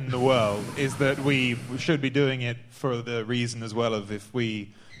conversation in the world is that we should be doing it for the reason as well of if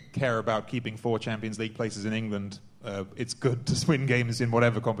we care about keeping 4 Champions League places in England, it's good to win games in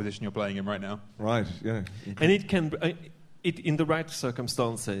whatever competition you're playing in right now. Right, yeah. And it can, in the right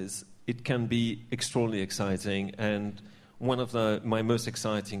circumstances, it can be extraordinarily exciting. And one of my most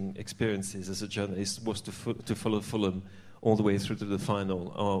exciting experiences as a journalist was to follow Fulham all the way through to the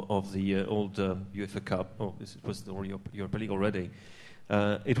final of the old UEFA Cup. It was the Europa League already.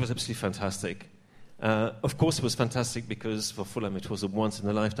 It was absolutely fantastic. Of course, it was fantastic because for Fulham it was a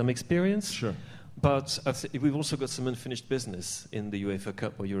once-in-a-lifetime experience. Sure. But we've also got some unfinished business in the UEFA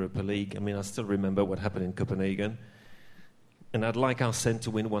Cup or Europa League. I still remember what happened in Copenhagen. And I'd like Arsene to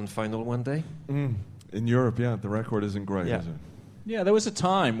win one final one day. In Europe, yeah, the record isn't great, is it? Yeah, there was a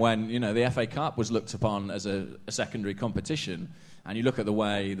time when the FA Cup was looked upon as a secondary competition, and you look at the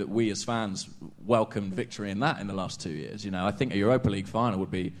way that we as fans welcomed victory in that in the last 2 years. I think a Europa League final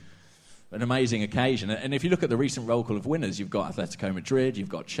would be an amazing occasion. And if you look at the recent roll call of winners, you've got Atletico Madrid, you've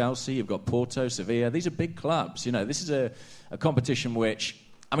got Chelsea, you've got Porto, Sevilla. These are big clubs. This is a competition which,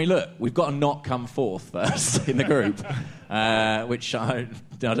 look, we've got to not come fourth first in the group, which I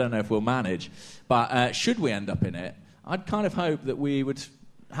don't know if we'll manage. But should we end up in it, I'd kind of hope that we would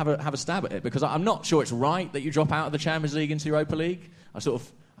have a stab at it, because I'm not sure it's right that you drop out of the Champions League into the Europa League.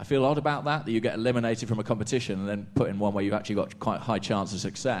 I feel odd about that you get eliminated from a competition and then put in one where you've actually got quite a high chance of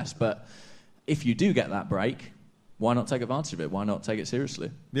success. But if you do get that break, why not take advantage of it? Why not take it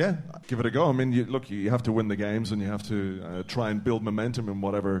seriously? Yeah, give it a go. You have to win the games and you have to try and build momentum in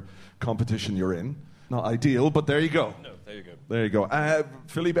whatever competition you're in. Not ideal, but there you go. No, there you go. There you go.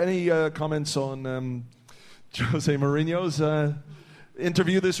 Philippe, any comments on Jose Mourinho's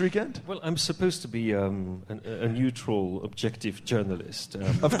interview this weekend? Well, I'm supposed to be a neutral, objective journalist.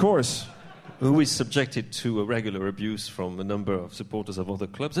 Of course. Who is subjected to a regular abuse from a number of supporters of other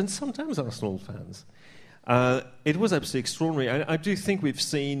clubs and sometimes Arsenal fans. It was absolutely extraordinary. I do think we've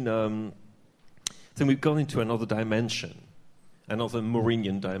seen... then we've gone into another dimension, another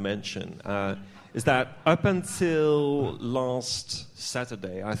Mourinho dimension. Is that up until last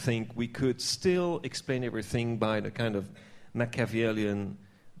Saturday, I think we could still explain everything by the kind of Machiavellian,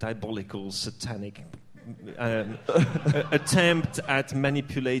 diabolical, satanic attempt at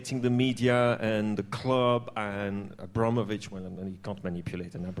manipulating the media and the club and Abramovich. Well, you can't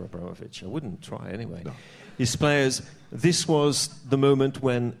manipulate an Abramovich. I wouldn't try anyway. No. His players. This was the moment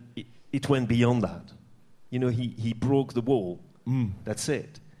when it went beyond that. You know, he broke the wall. That's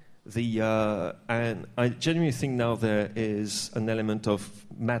it. And I genuinely think now there is an element of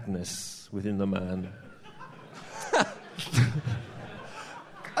madness within the man.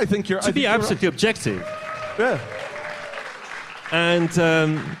 I think you're... To be absolutely objective. Yeah. And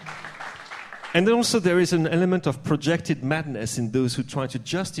then also there is an element of projected madness in those who try to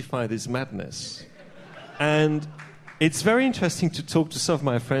justify this madness. And it's very interesting to talk to some of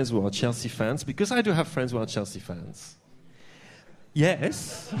my friends who are Chelsea fans, because I do have friends who are Chelsea fans.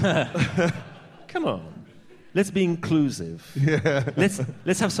 Yes. Come on. Let's be inclusive. Yeah.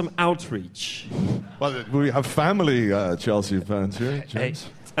 Let's have some outreach. Well, we have family Chelsea fans here, James.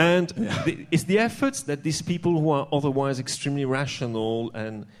 And it's the efforts that these people who are otherwise extremely rational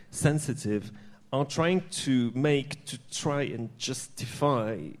and sensitive are trying to make to try and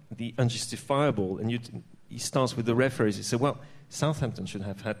justify the unjustifiable. And he starts with the referees. He said, well, Southampton should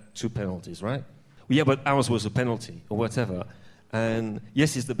have had 2 penalties, right? Well, yeah, but ours was a penalty or whatever. And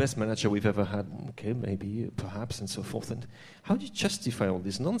yes, he's the best manager we've ever had. Okay, maybe, perhaps, and so forth. And how do you justify all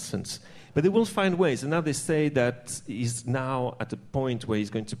this nonsense? But they will find ways. And now they say that he's now at a point where he's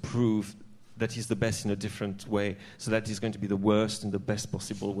going to prove that he's the best in a different way, so that he's going to be the worst in the best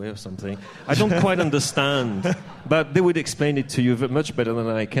possible way or something. I don't quite understand, but they would explain it to you much better than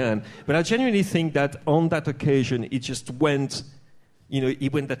I can. But I genuinely think that on that occasion, it just went, he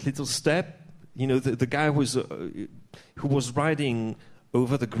went that little step. The guy who was riding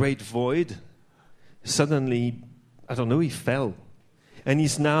over the great void, suddenly, I don't know, he fell. And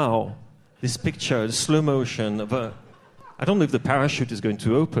he's now, this picture, the slow motion of I don't know if the parachute is going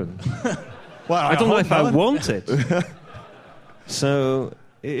to open. Well, I don't know if I want it. So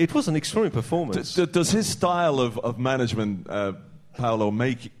it was an extraordinary performance. Does his style of management... Paolo,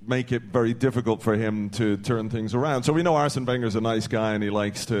 make it very difficult for him to turn things around. So we know Arsene Wenger's a nice guy and he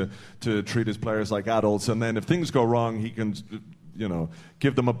likes to treat his players like adults. And then if things go wrong, he can,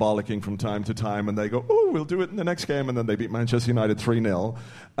 give them a bollocking from time to time. And they go, oh, we'll do it in the next game. And then they beat Manchester United 3-0.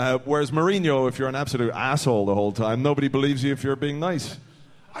 Whereas Mourinho, if you're an absolute asshole the whole time, nobody believes you if you're being nice.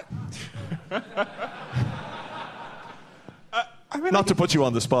 Not to put you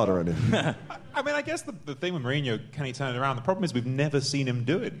on the spot or anything. I guess the thing with Mourinho, can he turn it around? The problem is we've never seen him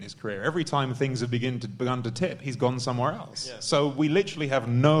do it in his career. Every time things have begun to tip, he's gone somewhere else. Yeah. So we literally have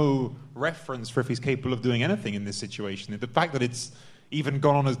no reference for if he's capable of doing anything in this situation. The fact that it's even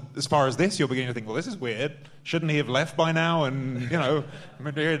gone on as far as this, you're beginning to think, well, this is weird. Shouldn't he have left by now? And, I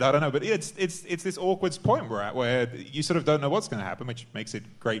don't know. But it's this awkward point we're at where you sort of don't know what's going to happen, which makes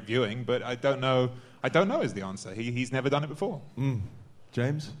it great viewing. But I don't know is the answer. He's never done it before.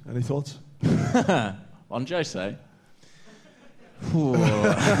 James, any thoughts? On Jose?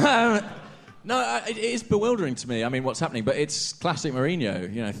 No, it is bewildering to me. I mean, what's happening? But it's classic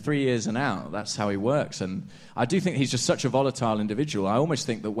Mourinho. 3 years and out. That's how he works. And I do think he's just such a volatile individual. I almost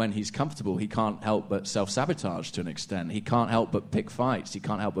think that when he's comfortable, he can't help but self-sabotage to an extent. He can't help but pick fights. He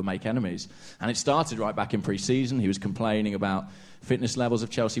can't help but make enemies. And it started right back in pre-season. He was complaining about fitness levels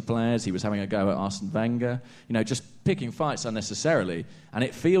of Chelsea players. He was having a go at Arsene Wenger. Just picking fights unnecessarily. And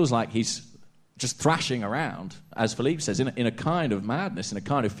it feels like he's just thrashing around, as Philippe says, in a kind of madness, in a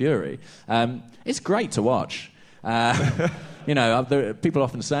kind of fury. It's great to watch. People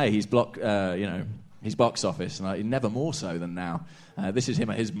often say he's his box office, and never more so than now. This is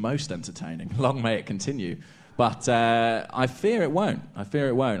him at his most entertaining. Long may it continue. But I fear it won't. I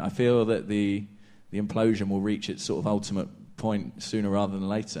feel that the implosion will reach its sort of ultimate point sooner rather than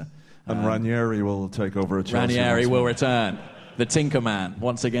later. And Ranieri will take over at Chelsea. Ranieri will return. The Tinker Man,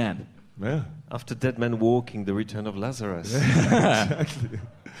 once again. Yeah. After Dead Man Walking, the return of Lazarus. Yeah, exactly.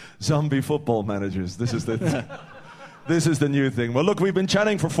 Zombie football managers. This is the new thing. Well, look, we've been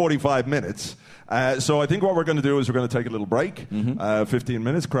chatting for 45 minutes. So I think what we're going to do is we're going to take a little break. 15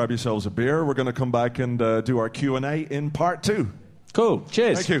 minutes, grab yourselves a beer. We're going to come back and do our Q&A in part 2. Cool.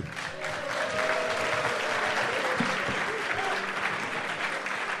 Cheers. Thank you.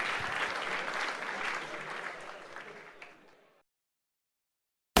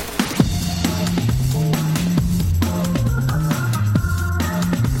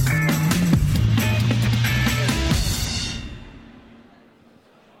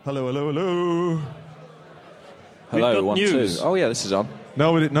 Hello, hello, hello. Hello, got 1, news. 2. Oh, yeah, this is on.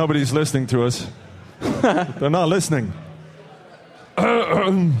 Nobody's listening to us. They're not listening.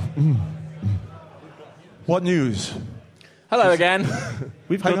 What news? Hello again.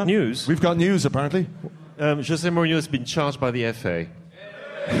 We've Hang got on. news. We've got news, apparently. Jose Mourinho has been charged by the FA.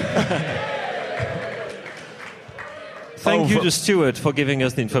 Thank you to Stuart for giving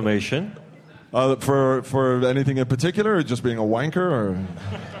us the information. For anything in particular, or just being a wanker, or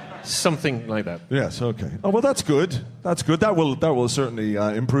Something like that. yes, okay. Oh well, that's good. That's good. That will certainly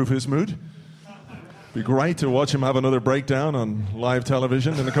improve his mood. Be great to watch him have another breakdown on live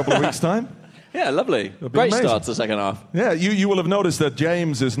television in a couple of weeks' time. Yeah, lovely. be Great amazing. start to the second half. Yeah, you will have noticed that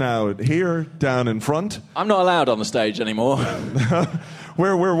James is now here, down in front. I'm not allowed on the stage anymore.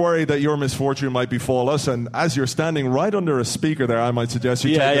 We're worried that your misfortune might befall us, and as you're standing right under a speaker there, I might suggest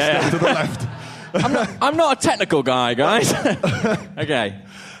you take a step to the left. I'm not a technical guy, guys. Okay.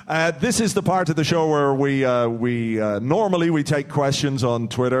 This is the part of the show where we normally take questions on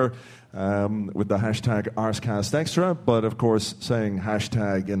Twitter with the hashtag Arsecast Extra, but of course saying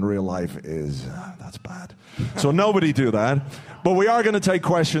hashtag in real life is that's bad. So nobody do that. But we are going to take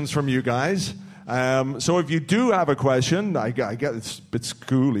questions from you guys. So if you do have a question, I get it's a bit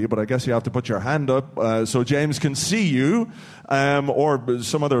schooly, but I guess you have to put your hand up so James can see you, or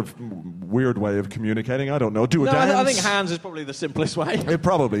some other weird way of communicating. I don't know. Do a dance. I think hands is probably the simplest way. It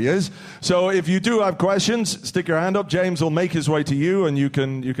probably is. So if you do have questions, stick your hand up. James will make his way to you, and you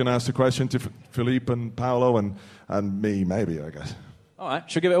can ask the question to Philippe and Paolo and me, maybe, I guess. All right,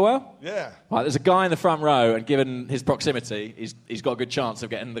 should we give it a whirl? Yeah. Right, there's a guy in the front row, and given his proximity, he's got a good chance of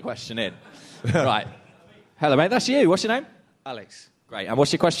getting the question in. Right. Hello, mate. That's you. What's your name? Alex. Great. And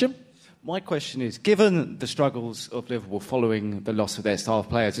what's your question? My question is, given the struggles of Liverpool following the loss of their star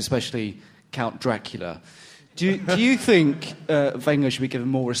players, especially Count Dracula, do you think Wenger should be given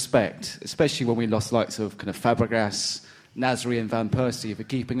more respect, especially when we lost likes of kind of Fabregas, Nasri and Van Persie for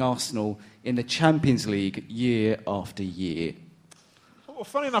keeping Arsenal in the Champions League year after year? Well,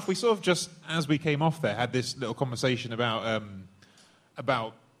 funny enough, we sort of just, as we came off there, had this little conversation about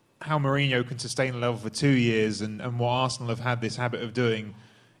how Mourinho can sustain a level for 2 years and what Arsenal have had this habit of doing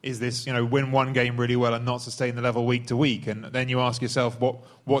is this, win one game really well and not sustain the level week to week. And then you ask yourself,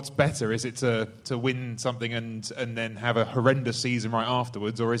 what's better? Is it to win something and then have a horrendous season right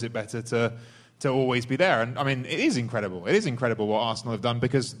afterwards, or is it better to always be there? And, I mean, it is incredible. It is incredible what Arsenal have done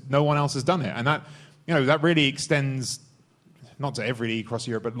because no one else has done it. And that, that really extends not to every league across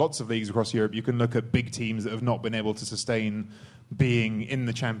Europe, but lots of leagues across Europe. You can look at big teams that have not been able to sustain being in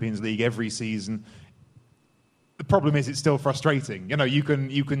the Champions League every season. The problem is it's still frustrating. You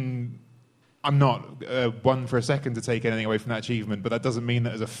can. I'm not one for a second to take anything away from that achievement, but that doesn't mean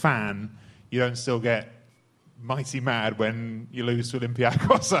that as a fan you don't still get mighty mad when you lose to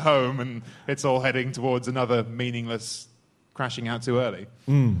Olympiacos at home and it's all heading towards another meaningless crashing out too early.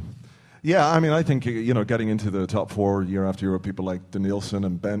 Yeah, I mean, I think, getting into the top four year after year with people like Danielson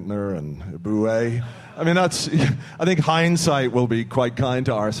and Bentner and Bouet, I mean, I think hindsight will be quite kind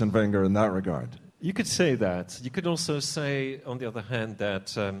to Arsene Wenger in that regard. You could say that. You could also say, on the other hand,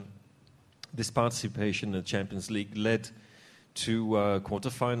 that this participation in the Champions League led to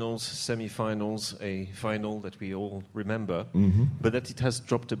quarterfinals, semi-finals, a final that we all remember, but that it has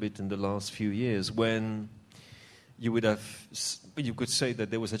dropped a bit in the last few years when you could say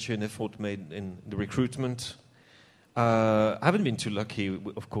that there was actually an effort made in the recruitment. I haven't been too lucky,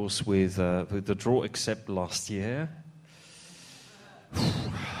 of course, with the draw, except last year.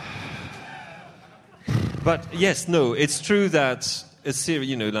 But yes, no, it's true that a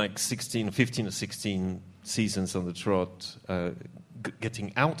series, like 15 or 16 seasons on the trot,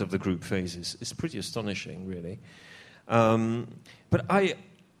 getting out of the group phases is pretty astonishing, really. But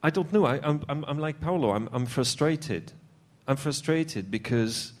I don't know. I'm like Paolo. I'm frustrated. I'm frustrated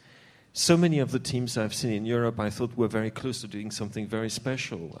because so many of the teams I've seen in Europe I thought were very close to doing something very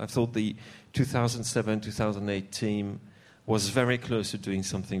special. I thought the 2007-2008 team was very close to doing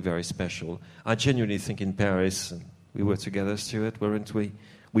something very special. I genuinely think in Paris, and we were together, Stuart, weren't we?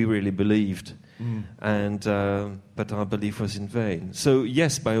 We really believed. But our belief was in vain. So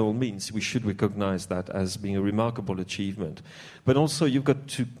yes, by all means, we should recognize that as being a remarkable achievement. But also you've got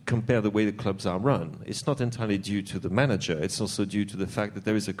to compare the way the clubs are run. It's not entirely due to the manager. It's also due to the fact that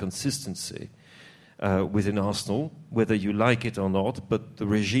there is a consistency within Arsenal, whether you like it or not, but the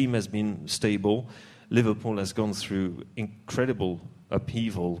regime has been stable. Liverpool has gone through incredible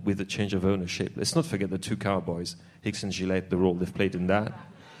upheaval with the change of ownership. Let's not forget the two cowboys, Hicks and Gillette, the role they've played in that.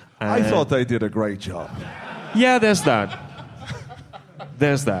 I thought they did a great job. Yeah, there's that.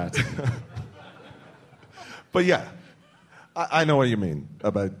 There's that. But yeah, I know what you mean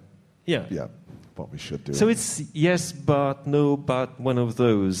about Yeah. what we should do. So it's yes, but no, but one of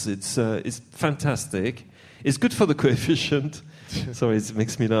those. It's fantastic. It's good for the coefficient. Sorry, it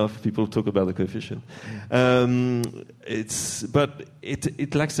makes me laugh. People talk about the coefficient. But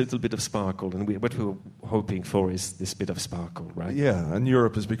it lacks a little bit of sparkle, and what we're hoping for is this bit of sparkle, right? Yeah, and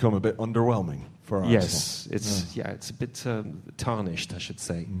Europe has become a bit underwhelming for Arsenal. Yes, it's a bit tarnished, I should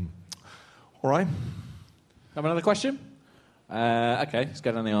say. All right. Have another question? Okay, let's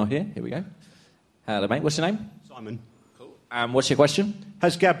go down the aisle here. Here we go. Hello, mate. What's your name? Simon. Cool. What's your question?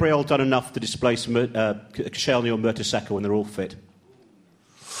 Has Gabriel done enough to displace Koscielny or Mertesacker when they're all fit?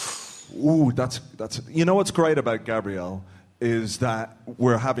 Ooh, that's. You know what's great about Gabriel is that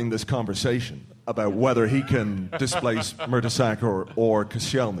we're having this conversation about whether he can displace Mertesacker or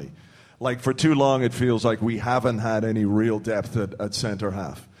Koscielny. Like, for too long, it feels like we haven't had any real depth at centre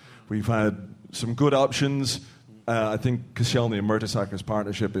half. We've had some good options. I think Koscielny and Mertesacker's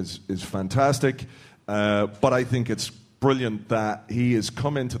partnership is fantastic, but I think it's brilliant that he has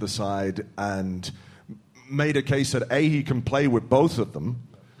come into the side and made a case that he can play with both of them.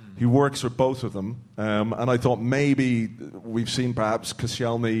 He works with both of them, and I thought maybe we've seen perhaps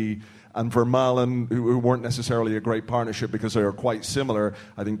Koscielny and Vermaelen, who weren't necessarily a great partnership because they are quite similar.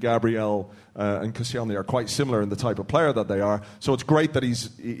 I think Gabriel and Koscielny are quite similar in the type of player that they are. So it's great that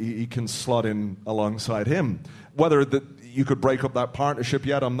he can slot in alongside him. Whether you could break up that partnership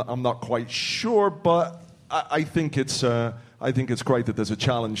yet, I'm not quite sure, but I think it's great that there's a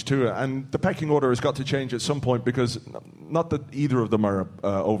challenge to it. And the pecking order has got to change at some point, because not that either of them are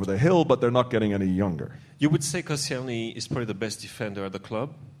over the hill, but they're not getting any younger. You would say Koscielny is probably the best defender at the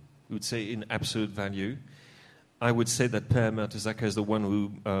club. You would say in absolute value. I would say that Per Mertesacker is the one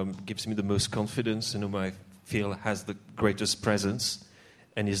who gives me the most confidence and whom I feel has the greatest presence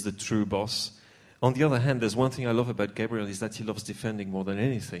and is the true boss. On the other hand, there's one thing I love about Gabriel is that he loves defending more than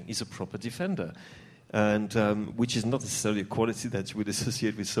anything. He's a proper defender, and which is not necessarily a quality that you would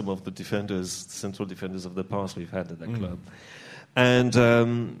associate with some of the defenders, central defenders of the past we've had at that club. And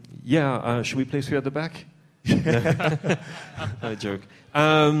should we play three at the back? I joke.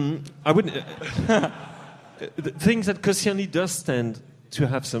 I wouldn't. The things that Koscielny does tend to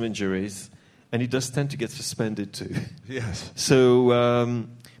have some injuries, and he does tend to get suspended too. Yes. So,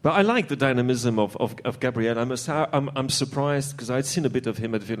 but I like the dynamism of Gabriel. I'm surprised because I'd seen a bit of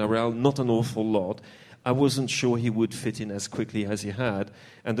him at Villarreal, not an awful lot. I wasn't sure he would fit in as quickly as he had,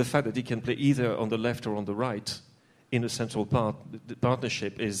 and the fact that he can play either on the left or on the right in a central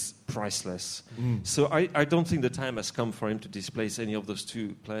partnership is priceless. So I don't think the time has come for him to displace any of those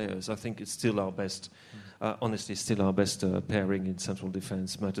two players. I think it's still our best, honestly, still our best pairing in central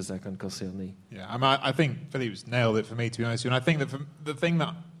defence, Mertesacker and Koscielny. Yeah, I think Philippe's nailed it for me, to be honest with you. And I think that the thing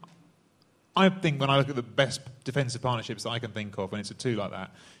that I think when I look at the best defensive partnerships that I can think of, when it's a two like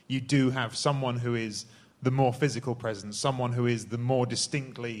that, you do have someone who is the more physical presence, someone who is the more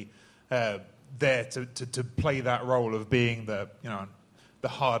distinctly there to play that role of being the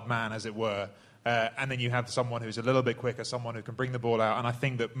hard man, as it were, and then you have someone who's a little bit quicker, someone who can bring the ball out, and I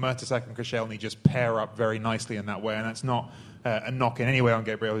think that Mertesacker and Koscielny just pair up very nicely in that way, and that's not a knock in any way on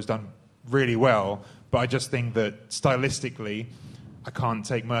Gabriel, who's done really well, but I just think that stylistically I can't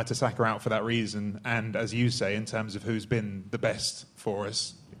take Mertesacker out for that reason, and as you say, in terms of who's been the best for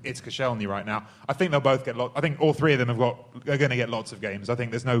us, it's Koscielny right now. I think they'll both get I think all three of them are going to get lots of games. I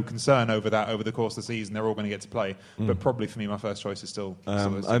think there's no concern over that over the course of the season. They're all going to get to play. But probably for me, my first choice is still I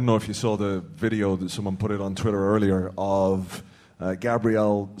don't know if you saw the video that someone put it on Twitter earlier of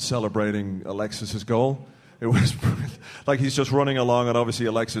Gabriel celebrating Alexis's goal. It was like he's just running along, and obviously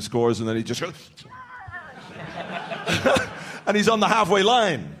Alexis scores, and then he just goes and he's on the halfway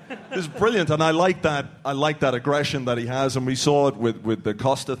line. It's brilliant, and I like that aggression that he has, and we saw it with the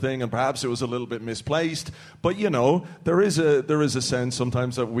Costa thing, and perhaps it was a little bit misplaced. But there is a sense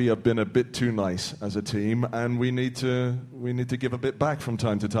sometimes that we have been a bit too nice as a team, and we need to give a bit back from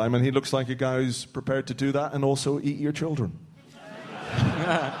time to time. And he looks like a guy who's prepared to do that, and also eat your children.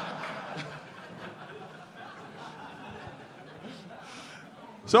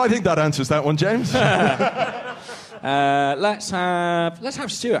 So I think that answers that one, James. Let's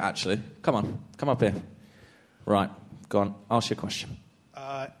have Stuart, actually. Come up here. Right, go on, ask your question.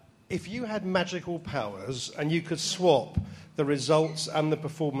 If you had magical powers and you could swap the results and the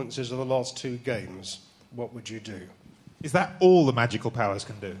performances of the last two games, what would you do? Is that all the magical powers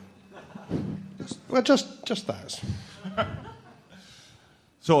can do? Well, just that.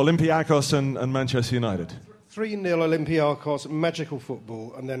 So Olympiacos and Manchester United. 3-0 Olympiacos, magical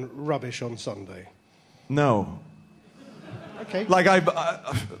football, and then rubbish on Sunday. No. Okay. Like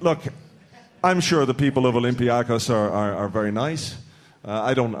look, I'm sure the people of Olympiacos are very nice.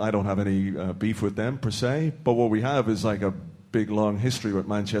 I don't have any beef with them per se, but what we have is like a big long history with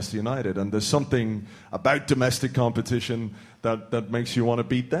Manchester United, and there's something about domestic competition that makes you want to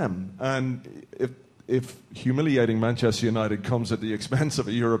beat them. And if humiliating Manchester United comes at the expense of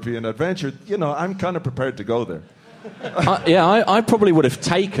a European adventure, I'm kind of prepared to go there. I probably would have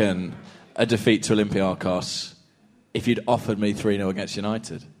taken a defeat to Olympiacos if you'd offered me 3-0 against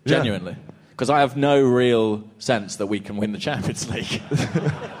United. Genuinely. Because I have no real sense that we can win the Champions League.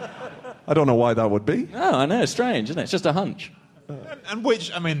 I don't know why that would be. No, I know. It's strange, isn't it? It's just a hunch. And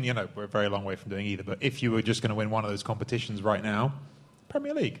which, I mean, we're a very long way from doing either, but if you were just going to win one of those competitions right now,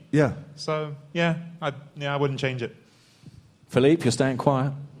 Premier League. Yeah. So, I wouldn't change it. Philippe, you're staying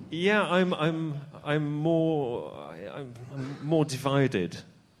quiet. Yeah, I'm more divided.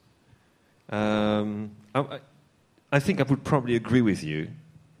 I think I would probably agree with you.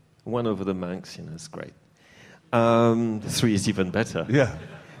 1 over the Manx, it's great. 3 is even better. Yeah.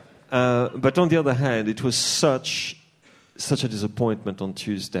 But on the other hand, it was such a disappointment on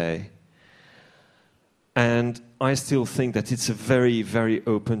Tuesday. And I still think that it's a very, very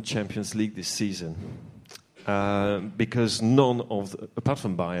open Champions League this season. Because apart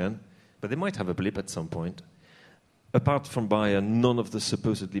from Bayern, but they might have a blip at some point, apart from Bayern, none of the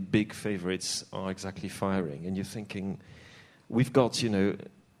supposedly big favourites are exactly firing. And you're thinking, we've got,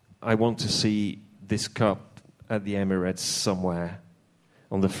 I want to see this cup at the Emirates somewhere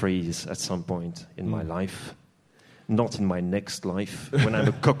on the freeze at some point in my life. Not in my next life, when I'm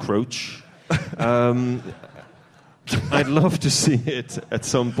a cockroach. I'd love to see it at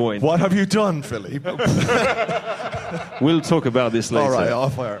some point. What have you done, Philippe? We'll talk about this later. All right,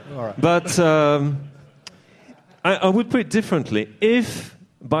 off air. All right. But I would put it differently. If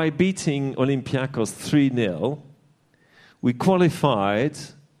by beating Olympiacos 3-0, we qualified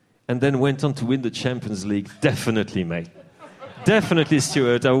and then went on to win the Champions League, definitely, mate. Definitely,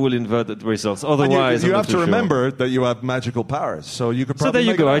 Stuart, I will invert the results. Otherwise, you have to remember that you have magical powers, so you could probably. So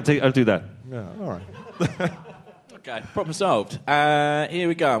there you go. I'll do that. Yeah, all right. Okay, problem solved. Here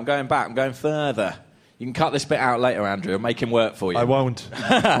we go. I'm going back. I'm going further. You can cut this bit out later, Andrew, and make him work for you. I won't.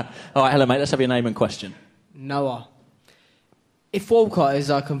 All right, hello, mate. Let's have your name and question. Noah. If Walcott is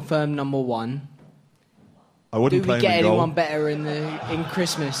our confirmed number 1, I wouldn't do we get anyone better in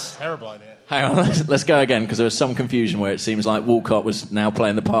Christmas? Terrible idea. Hang on, let's go again, because there was some confusion where it seems like Walcott was now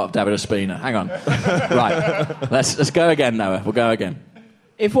playing the part of David Ospina. Hang on. Right, let's go again, Noah. We'll go again.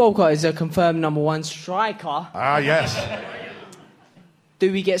 If Walcott is a confirmed number 1 striker... yes.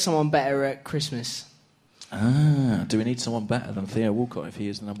 Do we get someone better at Christmas? Do we need someone better than Theo Walcott if he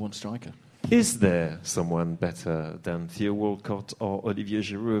is the number 1 striker? Is there someone better than Theo Walcott or Olivier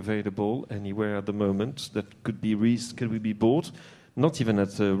Giroud available anywhere at the moment that could we be bought? Not even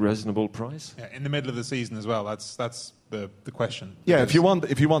at a reasonable price. Yeah, in the middle of the season as well. That's the question. Yeah, if you want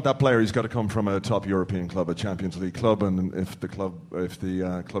that player, he's got to come from a top European club, a Champions League club, and if the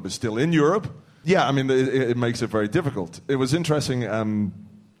club is still in Europe, yeah, I mean it makes it very difficult. It was interesting.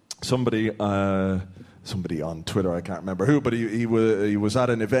 Somebody on Twitter, I can't remember who, but he was at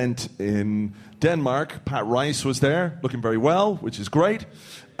an event in Denmark. Pat Rice was there, looking very well, which is great.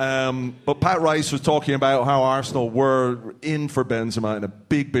 But Pat Rice was talking about how Arsenal were in for Benzema in a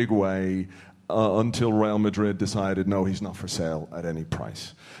big, big way until Real Madrid decided, no, he's not for sale at any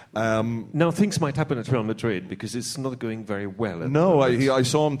price. Now, things might happen at Real Madrid because it's not going very well. I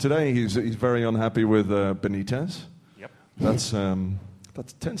saw him today. He's very unhappy with Benitez. Yep.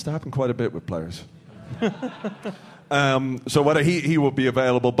 That tends to happen quite a bit with players. So whether he will be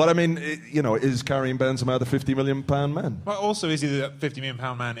available, but I mean, is Karim Benzema the £50 million man? Well, also, is he the £50 million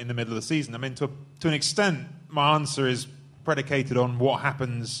man in the middle of the season? I mean, to an extent, my answer is predicated on what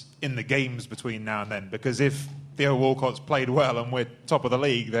happens in the games between now and then. Because if Theo Walcott's played well and we're top of the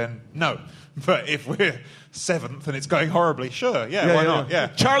league, then no. But if we're 7th and it's going horribly, sure, why not? Yeah,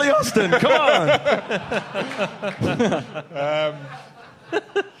 Charlie Austin, come on.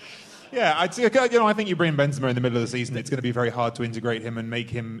 Yeah, I think you bring Benzema in the middle of the season, it's going to be very hard to integrate him and make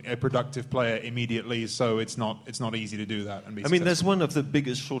him a productive player immediately. So it's not easy to do that. And be successful. There's one of the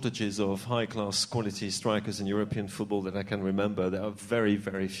biggest shortages of high-class quality strikers in European football that I can remember. There are very,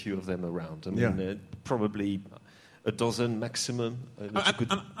 very few of them around. Probably a dozen maximum. And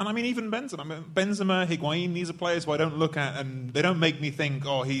I mean, even Benzema. Benzema, Higuain, these are players who I don't look at, and they don't make me think,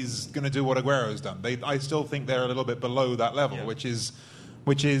 he's going to do what Aguero's done. I still think they're a little bit below that level, which is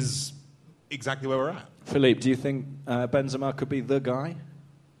exactly where we're at. Philippe, do you think Benzema could be the guy?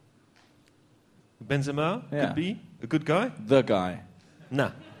 Benzema could be a good guy? The guy.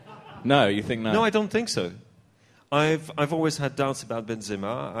 Nah. No, you think no? No, I don't think so. I've always had doubts about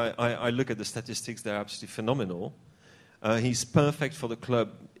Benzema. I look at the statistics; they're absolutely phenomenal. He's perfect for the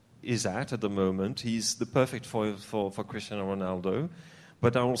club he's at the moment. He's the perfect for Cristiano Ronaldo.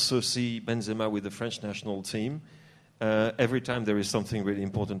 But I also see Benzema with the French national team. Every time there is something really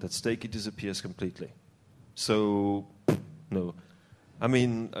important at stake, it disappears completely. So, no. I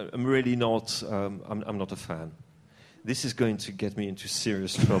mean, I'm really not. I'm not a fan. This is going to get me into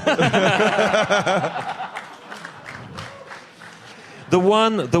serious trouble. The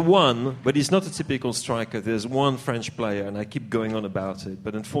one, but he's not a typical striker. There's one French player, and I keep going on about it,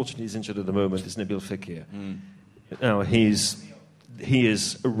 but unfortunately he's injured at the moment, is Nabil Fekir. Now, he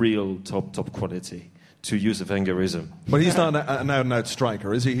is a real top quality, to use a Wengerism. But he's not an out-and-out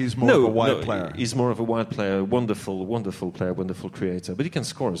striker, is he? He's more of a wide player. He's more of a wide player, wonderful player, wonderful creator, but he can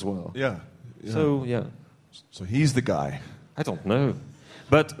score as well. Yeah. So, yeah. So he's the guy. I don't know.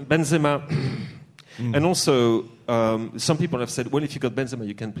 But Benzema... And also, some people have said, well, if you got Benzema,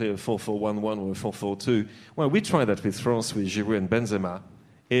 you can play a 4-4-1-1 or a 4-4-2. Well, we tried that with France, with Giroud and Benzema.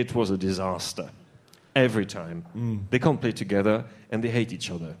 It was a disaster. Every time. They can't play together, and they hate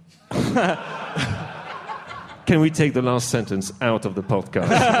each other. Can we take the last sentence out of the podcast?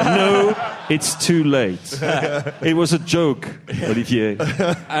 No, it's too late. It was a joke, Olivier.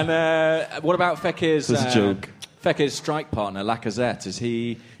 And what about Fekir's... It was a joke. Fekir's strike partner, Lacazette, is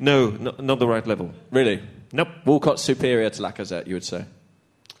he... No, not the right level. Really? Nope. Walcott's superior to Lacazette, you would say?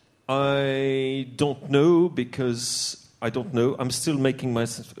 I don't know, because I don't know. I'm still making my...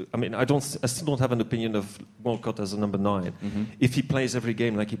 I mean, I still don't have an opinion of Walcott as a number 9. Mm-hmm. If he plays every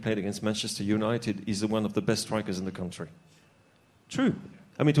game like he played against Manchester United, he's one of the best strikers in the country. True.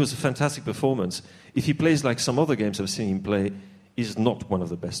 I mean, it was a fantastic performance. If he plays like some other games I've seen him play, he's not one of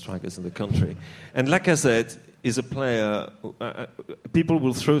the best strikers in the country. And Lacazette is a player... people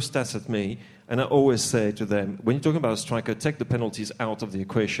will throw stats at me, and I always say to them, when you're talking about a striker, take the penalties out of the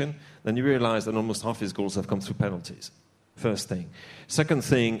equation, then you realize that almost half his goals have come through penalties. First thing. Second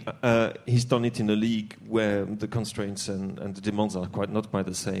thing, he's done it in a league where the constraints and the demands are not quite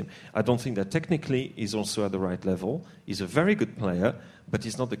the same. I don't think that technically he's also at the right level. He's a very good player, but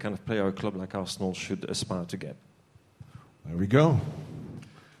he's not the kind of player a club like Arsenal should aspire to get. There we go.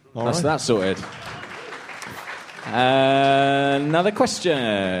 That's that sorted. Another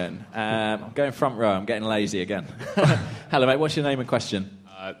question. I'm going front row. I'm getting lazy again. Hello, mate. What's your name and question?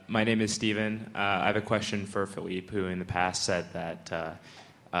 My name is Steven. I have a question for Philippe, who in the past said that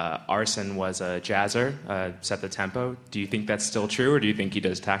Arsene was a jazzer, set the tempo. Do you think that's still true, or do you think he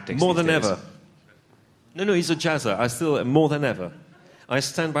does tactics more these than days? ever? No, he's a jazzer. I still, more than ever. I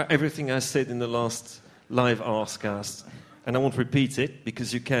stand by everything I said in the last live Arsecast, and I won't repeat it,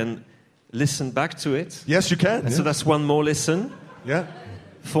 because you can listen back to it. Yes, you can. And so that's one more listen. Yeah.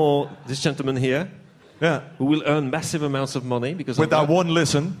 For this gentleman here. Yeah. Who will earn massive amounts of money because with that one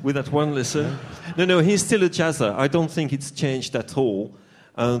listen. With that one listen. Yeah. No, he's still a jazzer. I don't think it's changed at all.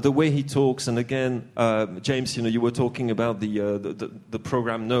 The way he talks, and again, James, you were talking about the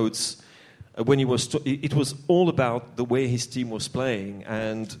program notes. When he was, it was all about the way his team was playing,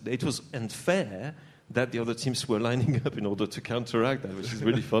 and it was unfair that the other teams were lining up in order to counteract that, which is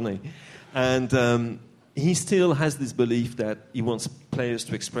really funny. And he still has this belief that he wants players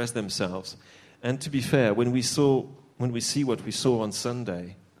to express themselves. And to be fair, when we see what we saw on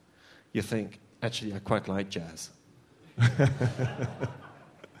Sunday, you think, actually, I quite like jazz. I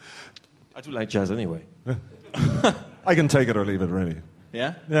do like jazz anyway. I can take it or leave it, really.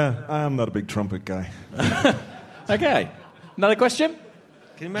 Yeah? Yeah, I'm not a big trumpet guy. Okay. Another question?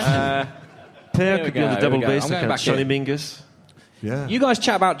 Can you imagine? Per could be on the double bass against Johnny Mingus. Yeah. You guys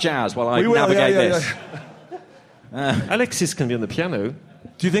chat about jazz while I navigate this. Alexis can be on the piano.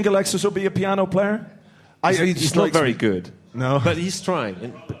 Do you think Alexis will be a piano player? He's not very good. No. But he's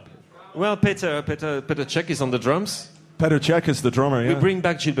trying. Well, Peter Cech is on the drums. Petr Cech is the drummer, yeah. We bring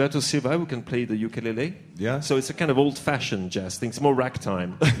back Gilberto Silva, who can play the ukulele. Yeah. So it's a kind of old-fashioned jazz thing. It's more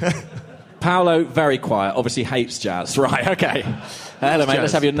ragtime. Paolo, very quiet, obviously hates jazz. Right, okay. Hello, mate.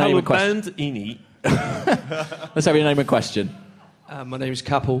 Let's have your name and question. Bandini. Let's have your name and question. My name is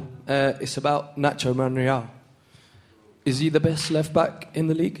Capel. It's about Nacho Monreal. Is he the best left-back in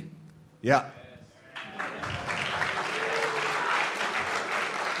the league? Yeah.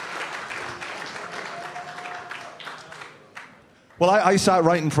 Well, I sat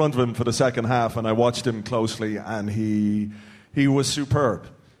right in front of him for the second half, and I watched him closely, and he was superb.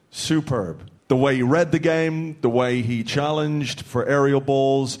 Superb. The way he read the game, the way he challenged for aerial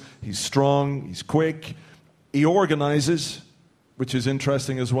balls. He's strong, he's quick. He organises, which is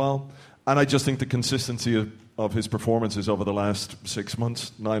interesting as well. And I just think the consistency of his performances over the last 6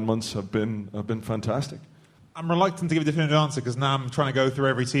 months, 9 months have been fantastic. I'm reluctant to give a definitive answer because now I'm trying to go through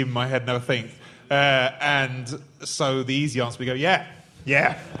every team in my head and have a think. And so the easy answer we go, yeah.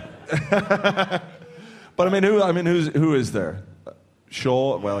 But who is there?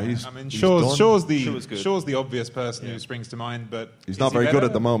 Shaw. Well, he's. Shaw's the obvious person who springs to mind, but he's not very good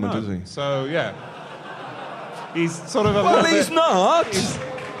at the moment, no. is he? So yeah, he's sort of a. Well, he's not.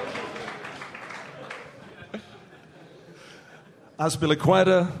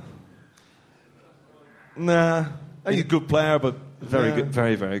 Azpilicueta. Nah, he's a good player, but very good,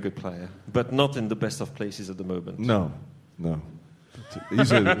 very, very good player, but not in the best of places at the moment. No.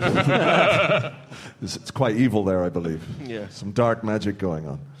 He's it's quite evil there, I believe. Yeah, some dark magic going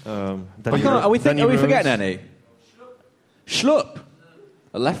on. Are we forgetting any? Schlupp,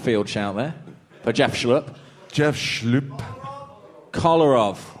 a left field shout there for Jeff Schlupp. Jeff Schlupp.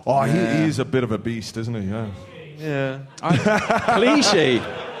 Kolarov. Oh, he's a bit of a beast, isn't he? Yeah. Clichy.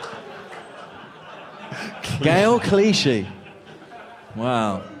 Gail Clichy.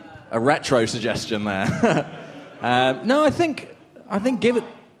 Wow, a retro suggestion there. No, I think give it...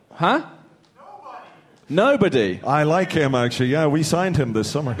 Huh? Nobody. I like him, actually. Yeah, we signed him this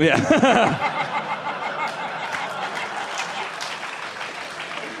summer. Yeah.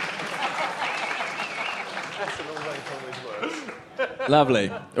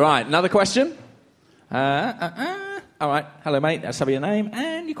 Lovely. Right, another question? All right. Hello, mate. Let's have your name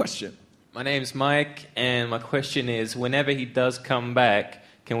and your question. My name's Mike, and my question is, whenever he does come back,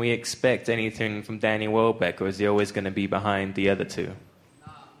 can we expect anything from Danny Welbeck, or is he always going to be behind the other two?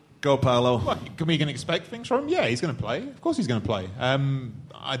 Go, Paolo. Well, can we expect things from him? Yeah, he's going to play. Of course he's going to play.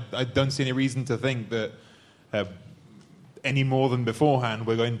 I don't see any reason to think that any more than beforehand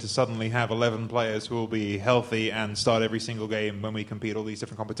we're going to suddenly have 11 players who will be healthy and start every single game when we compete all these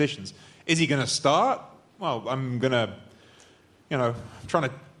different competitions. Is he going to start? Well, I'm going to, trying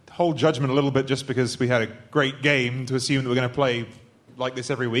to hold judgment a little bit just because we had a great game to assume that we're going to play like this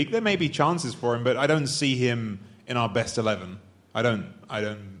every week. There may be chances for him, but I don't see him in our best 11. I don't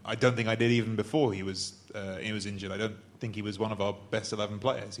think I did even before he was injured. I don't think he was one of our best 11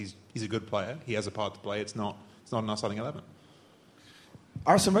 players. He's a good player. He has a part to play. It's not in our starting 11.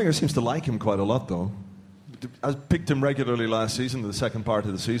 Arsene Wenger seems to like him quite a lot, though. I picked him regularly last season, the second part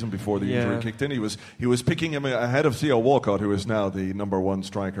of the season before the injury kicked in. He was picking him ahead of Theo Walcott, who is now the number one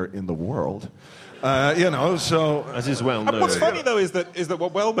striker in the world. So as is well known. What's funny though is that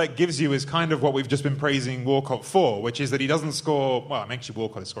what Welbeck gives you is kind of what we've just been praising Walcott for, which is that he doesn't score. Well, actually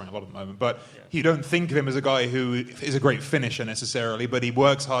Walcott is scoring a lot at the moment, but you don't think of him as a guy who is a great finisher necessarily. But he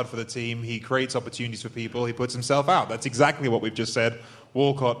works hard for the team. He creates opportunities for people. He puts himself out. That's exactly what we've just said.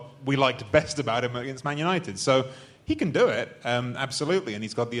 Walcott, we liked best about him against Man United, so he can do it absolutely, and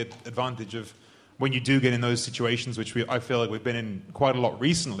he's got the advantage of. When you do get in those situations, which I feel like we've been in quite a lot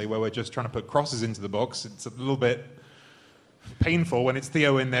recently, where we're just trying to put crosses into the box, it's a little bit painful when it's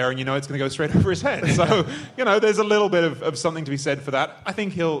Theo in there and you know it's going to go straight over his head. So, there's a little bit of something to be said for that. I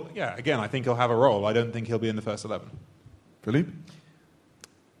think he'll have a role. I don't think he'll be in the first 11. Philippe?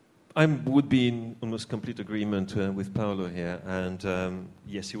 I would be in almost complete agreement with Paolo here. And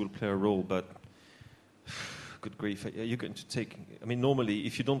yes, he will play a role, but... Good grief. Are you going to take... normally,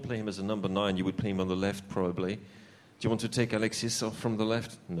 if you don't play him as a number 9, you would play him on the left, probably. Do you want to take Alexis off from the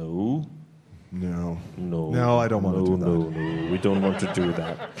left? No. No, I don't want to do that. No, we don't want to do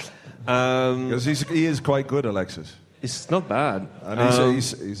that. Because he is quite good, Alexis. It's not bad. And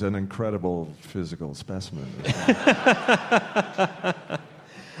he's an incredible physical specimen.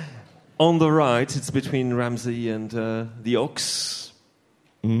 On the right, it's between Ramsey and the Ox.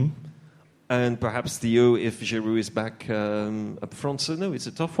 Mm-hmm. And perhaps Theo if Giroud is back up front. So, no, it's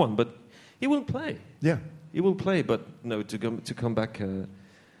a tough one. But he will play. Yeah. He will play. But, no, to come back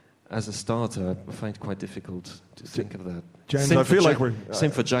as a starter, I find it quite difficult to think of that. James, I feel like we're...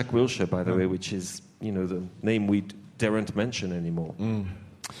 Same for Jack Wilshere, by the way, which is, the name we daren't mention anymore. Mm.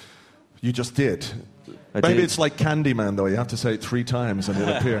 You just did. Maybe it's like Candyman, though. You have to say it 3 times and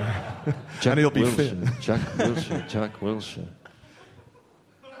it'll appear. And he'll be fit. Jack Wilshere.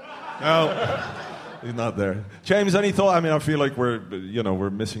 No, he's not there. James, any thought? I feel like we're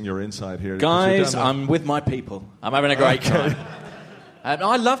missing your insight here. Guys, I'm with my people. I'm having a great time.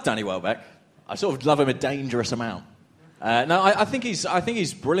 I love Danny Welbeck. I sort of love him a dangerous amount. I think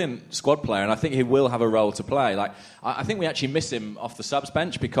he's brilliant squad player, and I think he will have a role to play. I think we actually miss him off the subs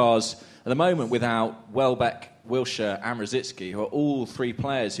bench because at the moment, without Welbeck, Wilshere, and Rosicky, who are all 3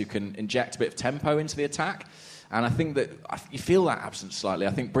 players who can inject a bit of tempo into the attack. And I think that you feel that absence slightly.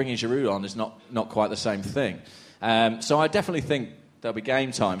 I think bringing Giroud on is not quite the same thing. So I definitely think there'll be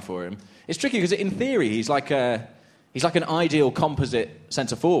game time for him. It's tricky because in theory he's like He's like an ideal composite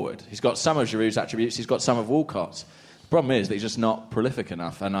centre-forward. He's got some of Giroud's attributes, he's got some of Walcott's. The problem is that he's just not prolific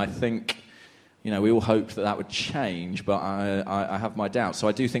enough, and I think, we all hoped that would change, but I have my doubts. So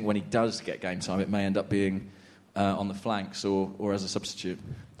I do think when he does get game time, it may end up being on the flanks or as a substitute.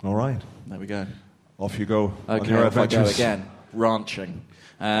 All right. There we go. Off you go. Okay, off I go again. Ranching.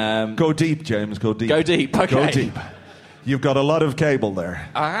 Go deep, James, go deep. Go deep, okay. Go deep. You've got a lot of cable there.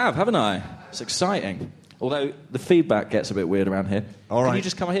 I have, haven't I? It's exciting. Although the feedback gets a bit weird around here. All right. Can you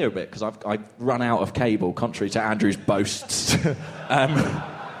just come here a bit? Because I've run out of cable, contrary to Andrew's boasts. We've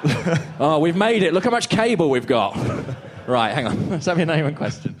made it. Look how much cable we've got. Right, hang on. Let's have your name and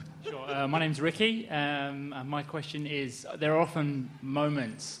question. Sure. My name's Ricky. And my question is, there are often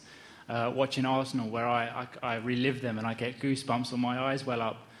moments watching Arsenal where I relive them and I get goosebumps on my eyes well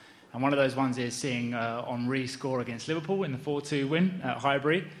up. And one of those ones is seeing Henry score against Liverpool in the 4-2 win at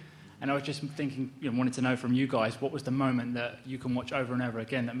Highbury. And I was just thinking, wanted to know from you guys, what was the moment that you can watch over and over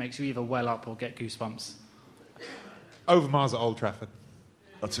again that makes you either well up or get goosebumps? Overmars at Old Trafford.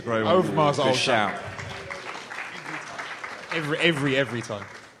 That's a great one. Overmars at Old shout. Trafford. Every time.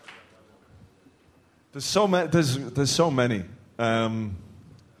 There's so many. And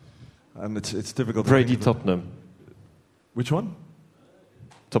it's difficult. Brady Tottenham. Which one?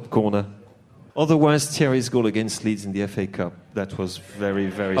 Top corner. Otherwise, Thierry's goal against Leeds in the FA Cup. That was very,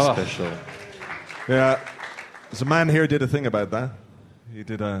 very special. Yeah. There's a man here did a thing about that. He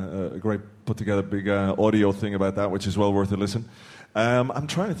did a great put-together big audio thing about that, which is well worth a listen. I'm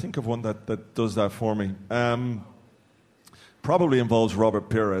trying to think of one that does that for me. Probably involves Robert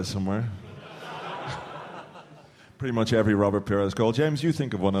Pires somewhere. Pretty much every Robert Pires goal. James, you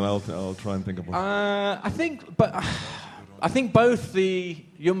think of one, and I'll try and think of one. I think both the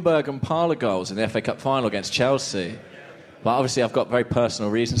Ljungberg and Paolo goals in the FA Cup final against Chelsea. But obviously, I've got very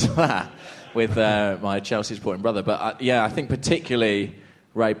personal reasons for that with my Chelsea supporting brother. But I think particularly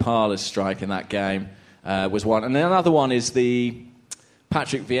Ray Parlour's strike in that game was one. And then another one is the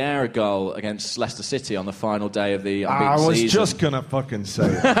Patrick Vieira goal against Leicester City on the final day of the unbeaten season. I was just going to fucking say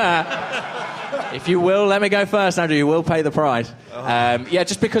it. If you will, let me go first, Andrew. You will pay the price.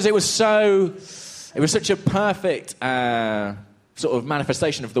 Just because it was such a perfect sort of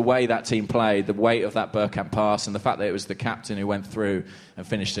manifestation of the way that team played, the weight of that Bergkamp pass, and the fact that it was the captain who went through and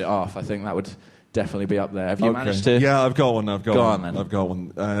finished it off. I think that would definitely be up there. Have you managed to? Yeah, I've got one. Go on, then. I've got one.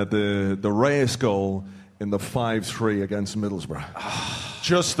 The Reyes goal in the 5-3 against Middlesbrough.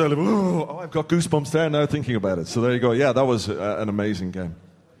 Just I've got goosebumps there now thinking about it. So there you go. Yeah, that was an amazing game.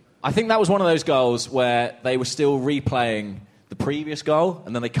 I think that was one of those goals where they were still replaying the previous goal,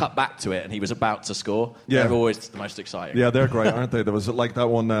 and then they cut back to it, and he was about to score. Yeah. They're always the most exciting. Yeah, they're great, aren't they? There was like that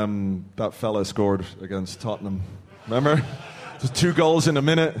one, that fella scored against Tottenham. Remember? There's 2 goals in a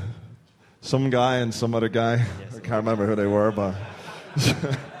minute. Some guy and some other guy. Yes, I can't remember who they were, but...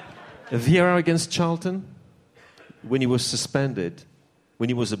 Vieira against Charlton, when he was suspended, when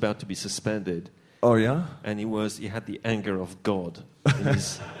he was about to be suspended. Oh, yeah? And he had the anger of God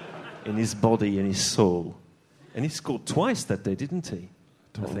in his body and his soul. And he scored twice that day, didn't he?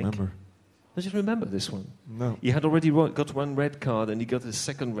 I remember. Don't you remember this one? No. He had already got 1 red card, and he got a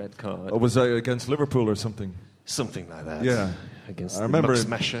second red card. Oh, was that against Liverpool or something? Something like that. Yeah. Against I remember the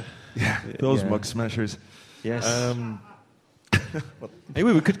Mug Smasher. Yeah, those Mug Smashers. Yes.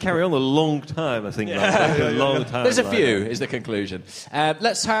 Anyway, we could carry on a long time, I think. A long time. There's a few, is the conclusion.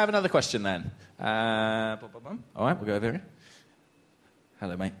 Let's have another question then. All right, we'll go over here.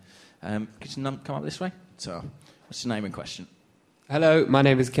 Hello, mate. Could you come up this way? So, what's your name and question? Hello, my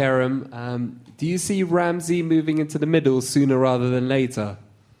name is Kerem. Do you see Ramsey moving into the middle sooner rather than later?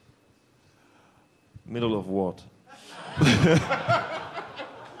 Middle of what?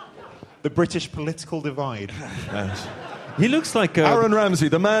 The British political divide. Yes. He looks like Aaron Ramsey,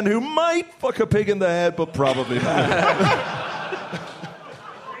 the man who might fuck a pig in the head, but probably not.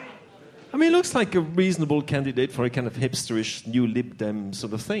 I mean, he looks like a reasonable candidate for a kind of hipsterish new Lib Dem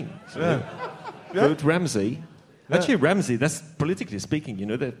sort of thing. So vote Ramsey. Yeah. Actually, Ramsey, that's politically speaking,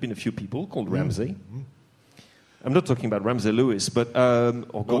 there have been a few people called Ramsey. I'm not talking about Ramsey Lewis, but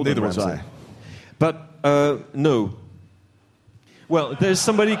or Gordon neither Ramsay. was I. But no. Well, there is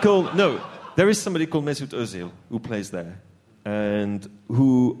somebody called Mesut Özil who plays there, and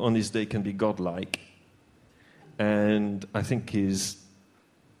who on his day can be godlike, and I think is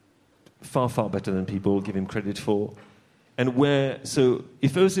far, far better than people give him credit for. And so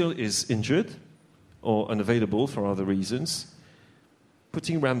if Özil is injured or unavailable for other reasons,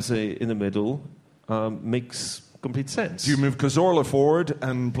 putting Ramsey in the middle makes complete sense. Do you move Cazorla forward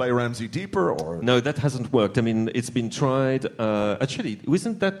and play Ramsey deeper, or...? No, that hasn't worked. I mean, it's been tried. Actually,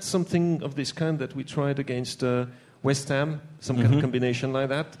 wasn't that something of this kind that we tried against If Ham, some kind of combination like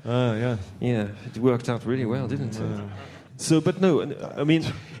that. Yeah. Yeah, it worked out really well, didn't it? So, but no, I mean,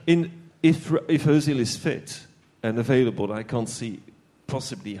 if Ozil is fit and available, I can't see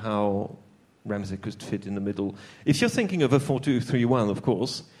possibly how Ramsey could fit in the middle. If you're thinking of a 4-2-3-1, of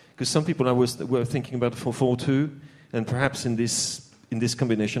course, because some people were thinking about a 4-4-2, and perhaps in this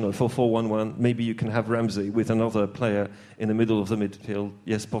combination of 4-4-1-1, maybe you can have Ramsey with another player in the middle of the midfield.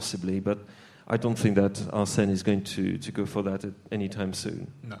 Yes, possibly, but I don't think that Arsene is going to go for that at any time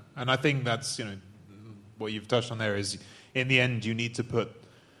soon. No, and I think that's what you've touched on there is in the end you need to put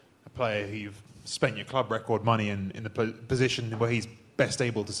a player who you've spent your club record money in the position where he's best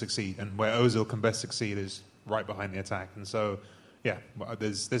able to succeed, and where Ozil can best succeed is right behind the attack. And so, yeah,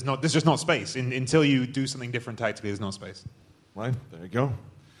 there's just not space until you do something different tactically. There's no space. Right, there you go.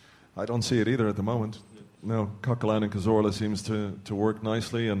 I don't see it either at the moment. No, Coquelin and Cazorla seems to work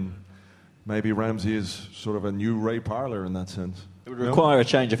nicely, and maybe Ramsey is sort of a new Ray Parlour in that sense. It would require a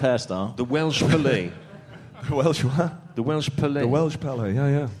change of hairstyle. The Welsh Pelé. The Welsh what? The Welsh Pelé. The Welsh Pelé,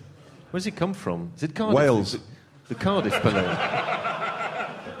 yeah. Where's he come from? Is it Cardiff? Wales. The Cardiff Pelé.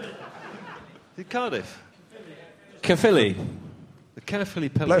 Is it Cardiff? Caerphilly. The Caerphilly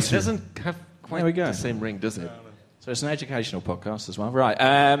Pelé. Bless It you. doesn't have quite There we go. the same ring, does it? So it's an educational podcast as well. Right,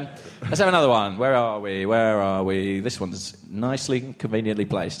 let's have another one. Where are we? This one's nicely and conveniently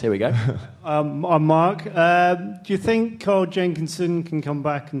placed. Here we go. I'm Mark. Do you think Carl Jenkinson can come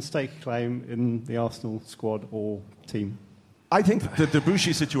back and stake a claim in the Arsenal squad or team? I think the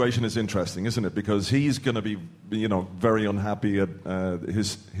Debussy situation is interesting, isn't it? Because he's going to be, very unhappy at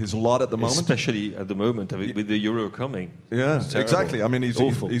his lot at the moment. Especially at the moment with the Euro coming. Yeah, exactly. I mean,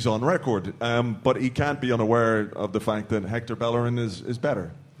 he's on record, but he can't be unaware of the fact that Hector Bellerin is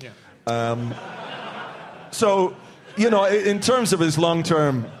better. Yeah. So, in terms of his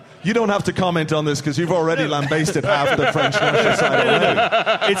long-term... You don't have to comment on this because you've already lambasted half the French national side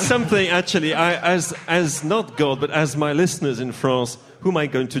already. It's something, actually, as not God, but as my listeners in France, whom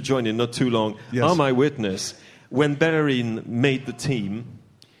I'm going to join in not too long, are my witness. When Bellerin made the team,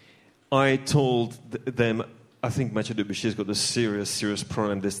 I told them, I think Mathieu Debussy's got a serious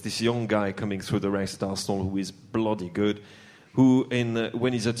problem. There's this young guy coming through the ranks at Arsenal who is bloody good, who,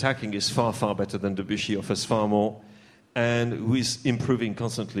 when he's attacking, is far, far better than Debussy, offers far more, and who is improving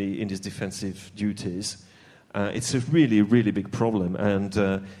constantly in his defensive duties. It's a really, really big problem.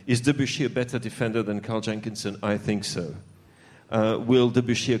 And is Debussy a better defender than Carl Jenkinson? I think so. Will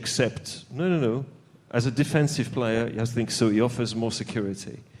Debussy accept? No. As a defensive player, I think so. He offers more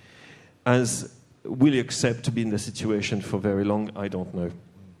security. Will he accept to be in the situation for very long? I don't know.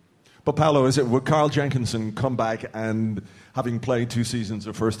 But Paolo, would Carl Jenkinson come back and, having played 2 seasons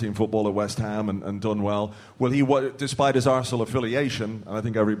of first-team football at West Ham and done well, will he, despite his Arsenal affiliation, and I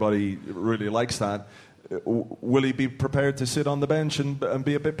think everybody really likes that, will he be prepared to sit on the bench and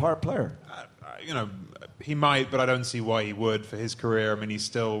be a bit part player? He might, but I don't see why he would for his career. I mean, he's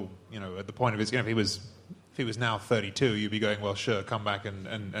still, at the point of his... if he was now 32, you'd be going, well, sure, come back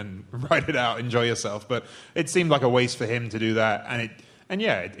and ride it out, enjoy yourself. But it seemed like a waste for him to do that, and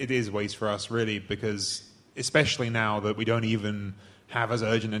it is waste for us, really, because especially now that we don't even have as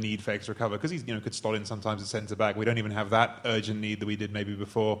urgent a need for extra cover, because he could slot in sometimes at centre-back. We don't even have that urgent need that we did maybe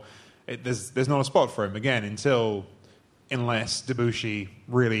before. There's not a spot for him, again, unless Debussy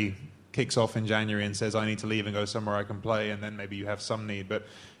really kicks off in January and says, I need to leave and go somewhere I can play, and then maybe you have some need. But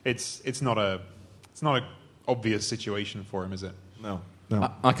it's not an obvious situation for him, is it? No.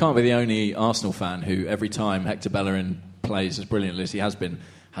 I can't be the only Arsenal fan who, every time Hector Bellerin plays as brilliantly as he has been,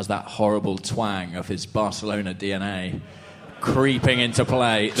 has that horrible twang of his Barcelona DNA creeping into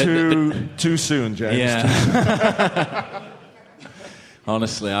play. Too soon, James. Yeah.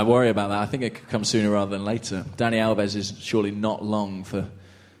 Honestly, I worry about that. I think it could come sooner rather than later. Dani Alves is surely not long for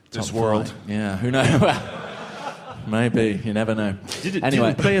this top world. 5. Yeah, who knows? Maybe, you never know.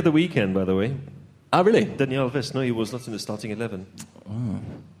 Didn't play at the weekend, by the way. Oh, really? Dani Alves, no, he was not in the starting 11. Oh.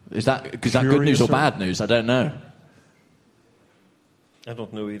 Is that good news or bad news? I don't know. I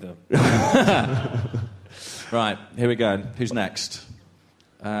don't know either. Right, here we go. Who's next?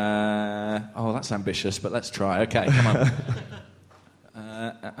 That's ambitious, but let's try. Okay, come on.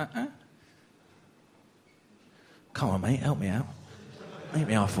 Come on, mate, help me out. Meet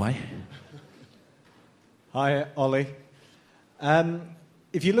me halfway. Hi, Ollie.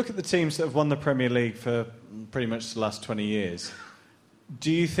 If you look at the teams that have won the Premier League for pretty much the last 20 years, do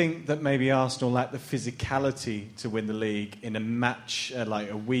you think that maybe Arsenal lack the physicality to win the league in a match,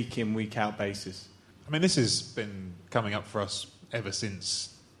 like a week-in, week-out basis? I mean, this has been coming up for us ever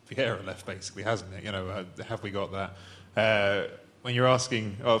since Vieira left, basically, hasn't it? Have we got that? when you're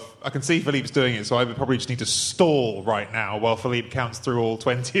asking I can see Philippe's doing it, so I would probably just need to stall right now while Philippe counts through all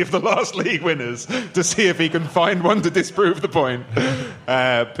 20 of the last league winners to see if he can find one to disprove the point,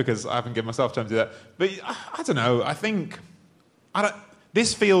 because I haven't given myself time to do that. But I don't know.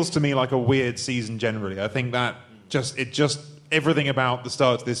 This feels to me like a weird season generally. I think that just everything about the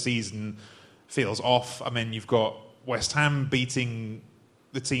start of this season feels off. I mean, you've got West Ham beating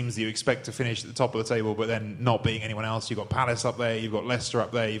the teams that you expect to finish at the top of the table, but then not beating anyone else. You've got Palace up there, you've got Leicester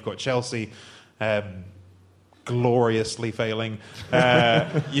up there, you've got Chelsea gloriously failing.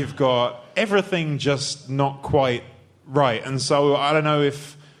 You've got everything just not quite right. And so I don't know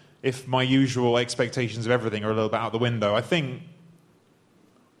if my usual expectations of everything are a little bit out the window. I think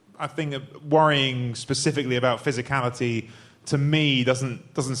worrying specifically about physicality to me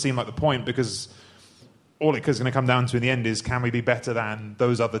doesn't seem like the point, because all it's going to come down to in the end is, can we be better than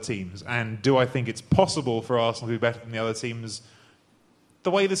those other teams? And do I think it's possible for Arsenal to be better than the other teams? The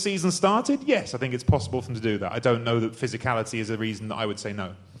way the season started, yes, I think it's possible for them to do that. I don't know that physicality is a reason that I would say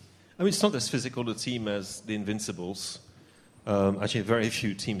no. I mean, it's not as physical a team as the Invincibles. Actually, very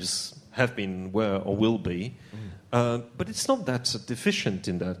few teams have been, were, or will be. But it's not that deficient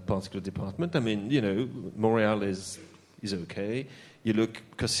in that particular department. I mean, Montreal is okay. You look,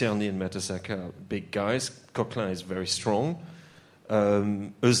 Koscielny and Mertesacker are big guys. Coquelin is very strong.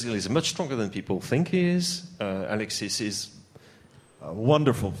 Özil is much stronger than people think he is. Alexis is a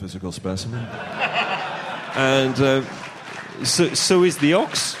wonderful physical specimen. And so is the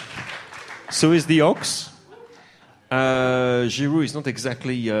Ox. Giroud is not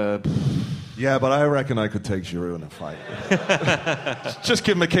exactly... Yeah, but I reckon I could take Giroud in a fight. Just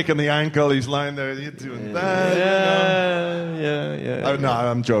give him a kick in the ankle. He's lying there. You're doing that. Yeah. No,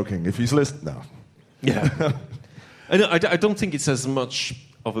 I'm joking. If he's listening, no. Yeah. I don't think it's as much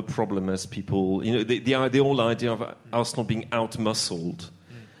of a problem as people... the whole idea of Arsenal being out-muscled.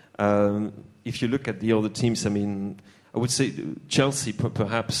 If you look at the other teams, I mean, I would say Chelsea,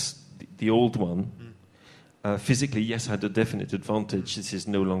 perhaps the old one, physically, yes, had a definite advantage. This is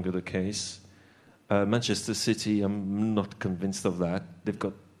no longer the case. Manchester City, I'm not convinced of that. They've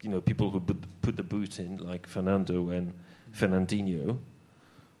got people who put the boot in, like Fernando and Fernandinho.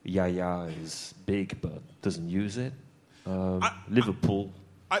 Yaya is big but doesn't use it. Liverpool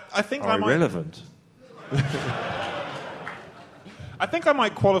I think are irrelevant. I think I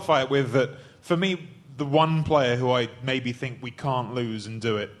might qualify it with that. For me, the one player who I maybe think we can't lose and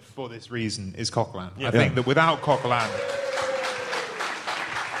do it for this reason is Coquelin. I think that without Coquelin...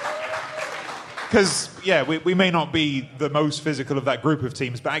 Because, we may not be the most physical of that group of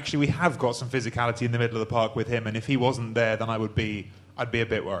teams, but actually we have got some physicality in the middle of the park with him, and if he wasn't there, then I'd be a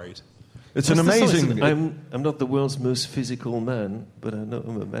bit worried. It's an amazing... I'm not the world's most physical man, but I know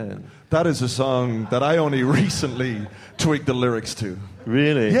I'm a man. That is a song that I only recently tweaked the lyrics to.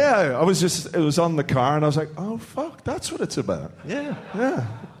 Really? Yeah, it was on the car, and I was like, oh, fuck, that's what it's about. Yeah.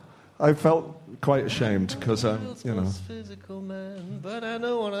 I felt quite ashamed, because, Most physical man, but I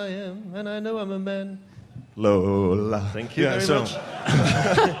know what I am, and I know I'm a man. Lola. Thank you very much.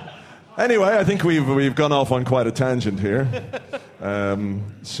 Anyway, I think we've gone off on quite a tangent here.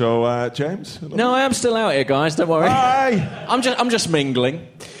 James? No, I am still out here, guys. Don't worry. Hi. I'm just mingling.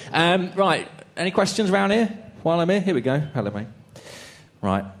 Right. Any questions around here while I'm here? Here we go. Hello, mate.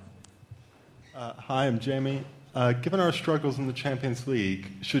 Right. Hi, I'm Jamie. Given our struggles in the Champions League,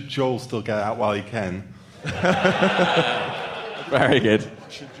 should Joel still get out while he can? Very good.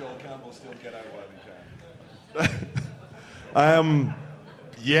 Should Joel Campbell still get out while he can?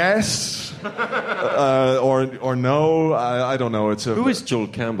 Yes. Or no. I don't know. Who is Joel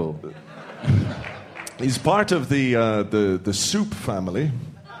Campbell? He's part of the soup family.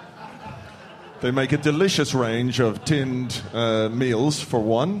 They make a delicious range of tinned meals, for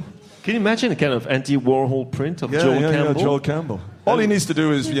one. Can you imagine a kind of anti-Warhol print of Joel Campbell? Yeah, Joel Campbell. All he needs to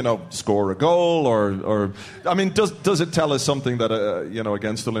do is, score a goal, or I mean, does it tell us something that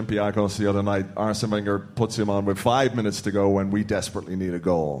against Olympiacos the other night, Arsene Wenger puts him on with 5 minutes to go when we desperately need a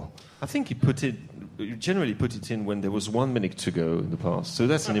goal? I think he generally put it in when there was 1 minute to go in the past, so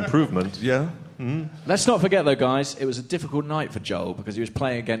that's an improvement. Yeah. Mm-hmm. Let's not forget, though, guys, it was a difficult night for Joel because he was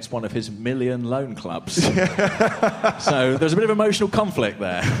playing against one of his million loan clubs. So there's a bit of emotional conflict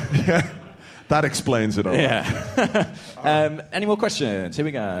there. Yeah. That explains it all. Yeah. Any more questions? Here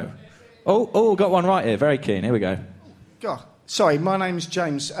we go. Oh, got one right here. Very keen. Here we go. God, sorry, my name's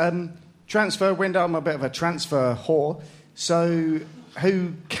James. Transfer window, I'm a bit of a transfer whore. So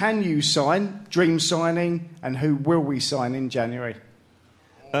who can you sign, dream signing, and who will we sign in January?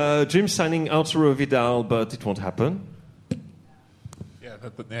 Dream signing Arturo Vidal, but it won't happen.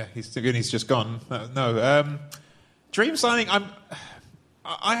 Yeah, he's just gone. No. Dream signing,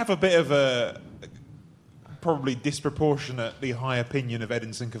 I have a bit of a probably disproportionately high opinion of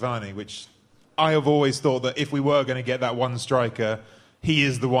Edinson Cavani, which I have always thought that if we were going to get that one striker, he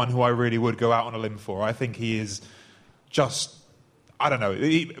is the one who I really would go out on a limb for. I think he is just, I don't know.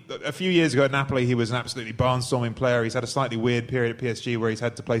 A few years ago at Napoli, he was an absolutely barnstorming player. He's had a slightly weird period at PSG where he's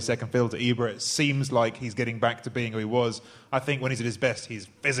had to play second fiddle to Ibra. It seems like he's getting back to being who he was. I think when he's at his best, he's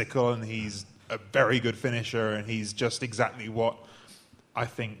physical and he's a very good finisher, and he's just exactly what I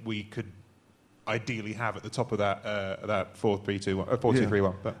think we could ideally have at the top of that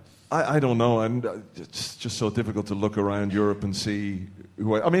 4-2-3-1. But I don't know, and it's just so difficult to look around Europe and see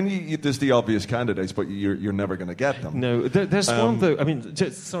who. I mean, there's the obvious candidates, but you're never going to get them. No, there's one though. I mean,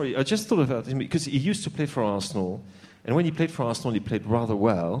 sorry, I just thought about him because he used to play for Arsenal, and when he played for Arsenal, he played rather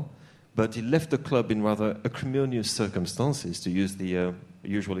well, but he left the club in rather acrimonious circumstances, to use the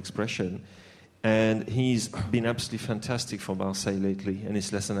usual expression, and he's been absolutely fantastic for Marseille lately, and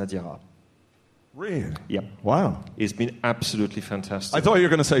it's Lassana Diarra. Really? Yep. Wow. He's been absolutely fantastic. I thought you were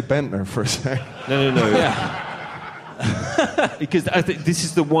going to say Bentner for a second. No. Because I think this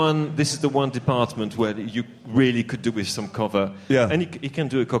is the one department where you really could do with some cover. Yeah. And he can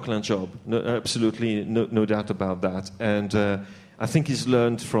do a Coquelin job. No, absolutely, no doubt about that. And I think he's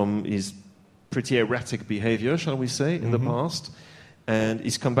learned from his pretty erratic behaviour, shall we say, in the past. And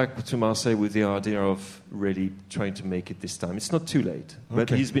he's come back to Marseille with the idea of really trying to make it this time. It's not too late, but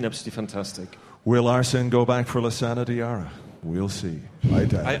he's been absolutely fantastic. Will Arsene go back for Lassana Diarra? We'll see.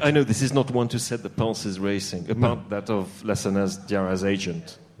 I know this is not one to set the pulses racing, apart that of Lassana Diarra's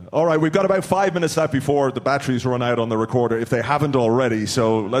agent. All right, we've got about 5 minutes left before the batteries run out on the recorder, if they haven't already.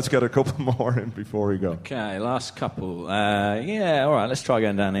 So let's get a couple more in before we go. Okay, last couple. All right, let's try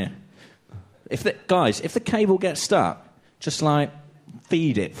going down here. If the cable gets stuck, just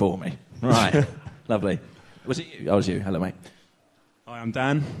feed it for me. Right, lovely. Was it you? I was you. Hello, mate. Hi, I'm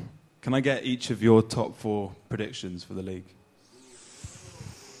Dan. Can I get each of your top 4 predictions for the league?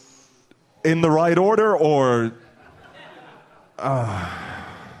 In the right order, or...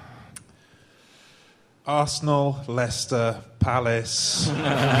 Arsenal, Leicester, Palace,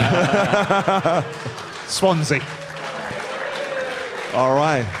 Swansea. All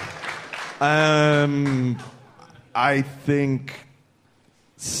right. I think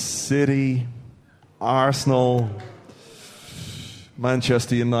City, Arsenal,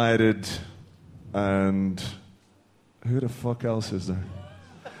 Manchester United, and who the fuck else is there?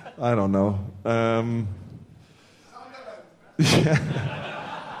 I don't know.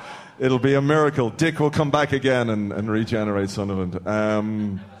 It'll be a miracle. Dick will come back again and regenerate Sunderland. I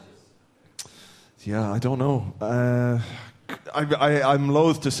don't know. I'm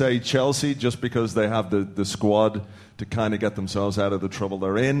loath to say Chelsea just because they have the squad to kind of get themselves out of the trouble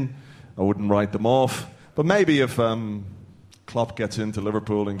they're in. I wouldn't write them off. But maybe if Klopp gets into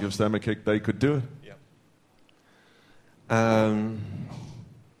Liverpool and gives them a kick, they could do it.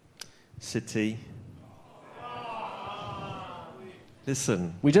 City.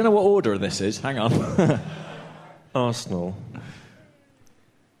 Listen. We don't know what order this is. Hang on. Arsenal.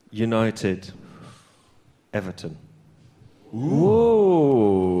 United. Everton.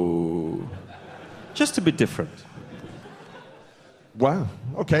 Ooh. Just a bit different. Wow.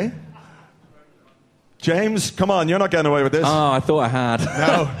 Okay. James, come on, you're not getting away with this. Oh, I thought I had.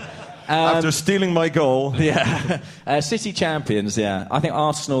 No. After stealing my goal. Yeah. City champions, yeah. I think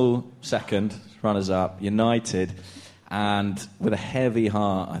Arsenal second, runners-up. United. And with a heavy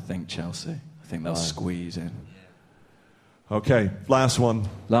heart, I think Chelsea. I think they'll squeeze in. Okay, last one.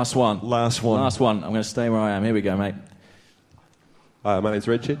 I'm going to stay where I am. Here we go, mate. Hi, my name's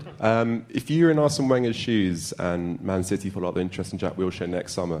Richard. If you were in Arsene Wenger's shoes and Man City follow up the interest in Jack Wilshere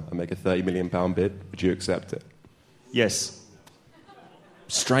next summer and make a £30 million bid, would you accept it? Yes.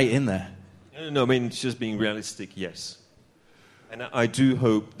 Straight in there. No, I mean, it's just being realistic, yes. And I do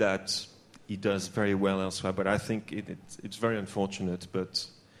hope that he does very well elsewhere, but I think it's very unfortunate, but...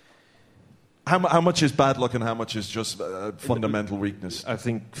 How much is bad luck and how much is just fundamental weakness? I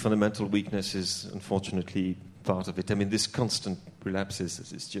think fundamental weakness is unfortunately part of it. I mean, this constant relapses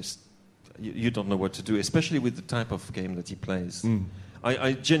is just... You don't know what to do, especially with the type of game that he plays.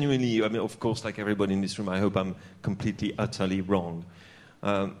 I genuinely... I mean, of course, like everybody in this room, I hope I'm completely, utterly wrong.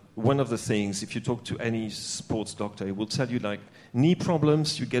 One of the things, if you talk to any sports doctor, he will tell you, knee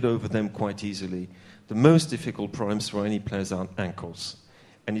problems, you get over them quite easily. The most difficult problems for any players are ankles.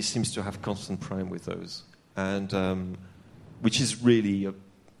 And he seems to have constant problem with those. And which is really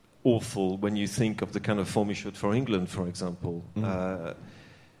awful when you think of the kind of form he showed for England, for example.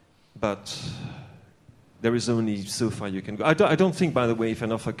 But there is only so far you can go. I don't think, by the way, if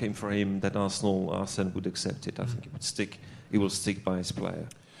an offer came for him, that Arsene would accept it. I think he will stick by his player.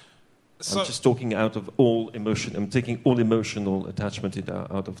 So, I'm just talking out of all emotion. I'm taking all emotional attachment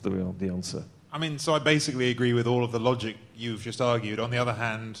out of the answer. I mean, so I basically agree with all of the logic you've just argued. On the other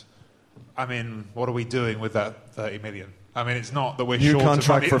hand, I mean, what are we doing with that 30 million? I mean, it's not that we're New short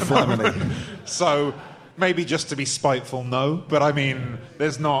contract of money for at the moment. So maybe just to be spiteful, no. But I mean,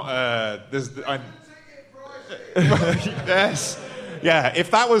 there's not. Yes, yeah. If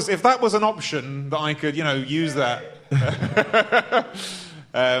that was an option that I could, use that.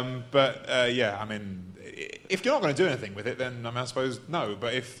 Yeah, I mean, if you're not going to do anything with it, then I suppose no.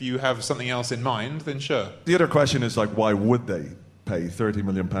 But if you have something else in mind, then sure. The other question is, why would they pay £30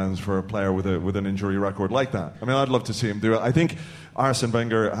 million for a player with an injury record like that? I mean, I'd love to see him do it. I think Arsene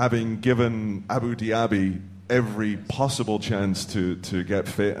Wenger, having given Abu Dhabi every possible chance to get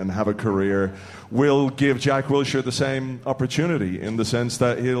fit and have a career, will give Jack Wilshere the same opportunity, in the sense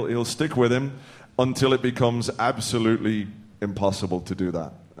that he'll stick with him until it becomes absolutely impossible to do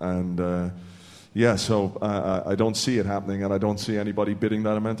that. And so I don't see it happening, and I don't see anybody bidding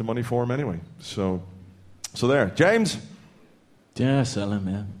that amount of money for him anyway. So there. James? Yeah, sell him,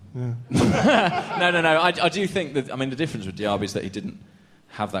 yeah. No. I do think that, the difference with Diaby is that he didn't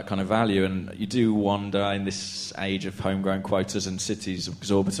have that kind of value, and you do wonder, in this age of homegrown quotas and City's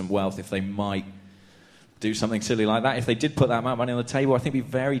exorbitant wealth, if they might do something silly like that. If they did put that amount of money on the table, I think it'd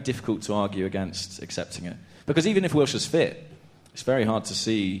be very difficult to argue against accepting it. Because even if Wilshere's fit, it's very hard to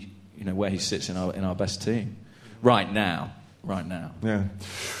see, where he sits in our best team right now. Yeah.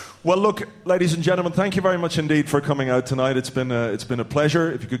 Well, look, ladies and gentlemen, thank you very much indeed for coming out tonight. It's been a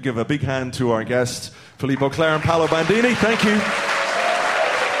pleasure. If you could give a big hand to our guests, Philippe Auclair and Paolo Bandini. Thank you.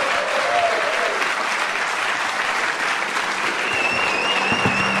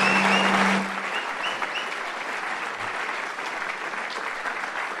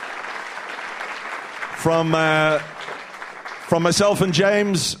 From myself and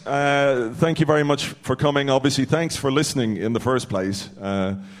James, thank you very much for coming. Obviously, thanks for listening in the first place,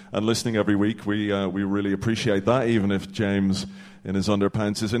 and listening every week. We really appreciate that, even if James in his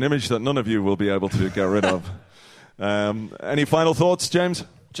underpants is an image that none of you will be able to get rid of. Any final thoughts, James?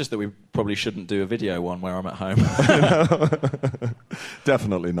 Just that we probably shouldn't do a video one where I'm at home.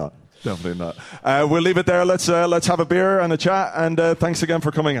 Definitely not. We'll leave it there. Let's have a beer and a chat, and thanks again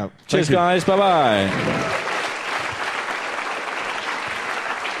for coming out. Cheers, guys. Bye-bye.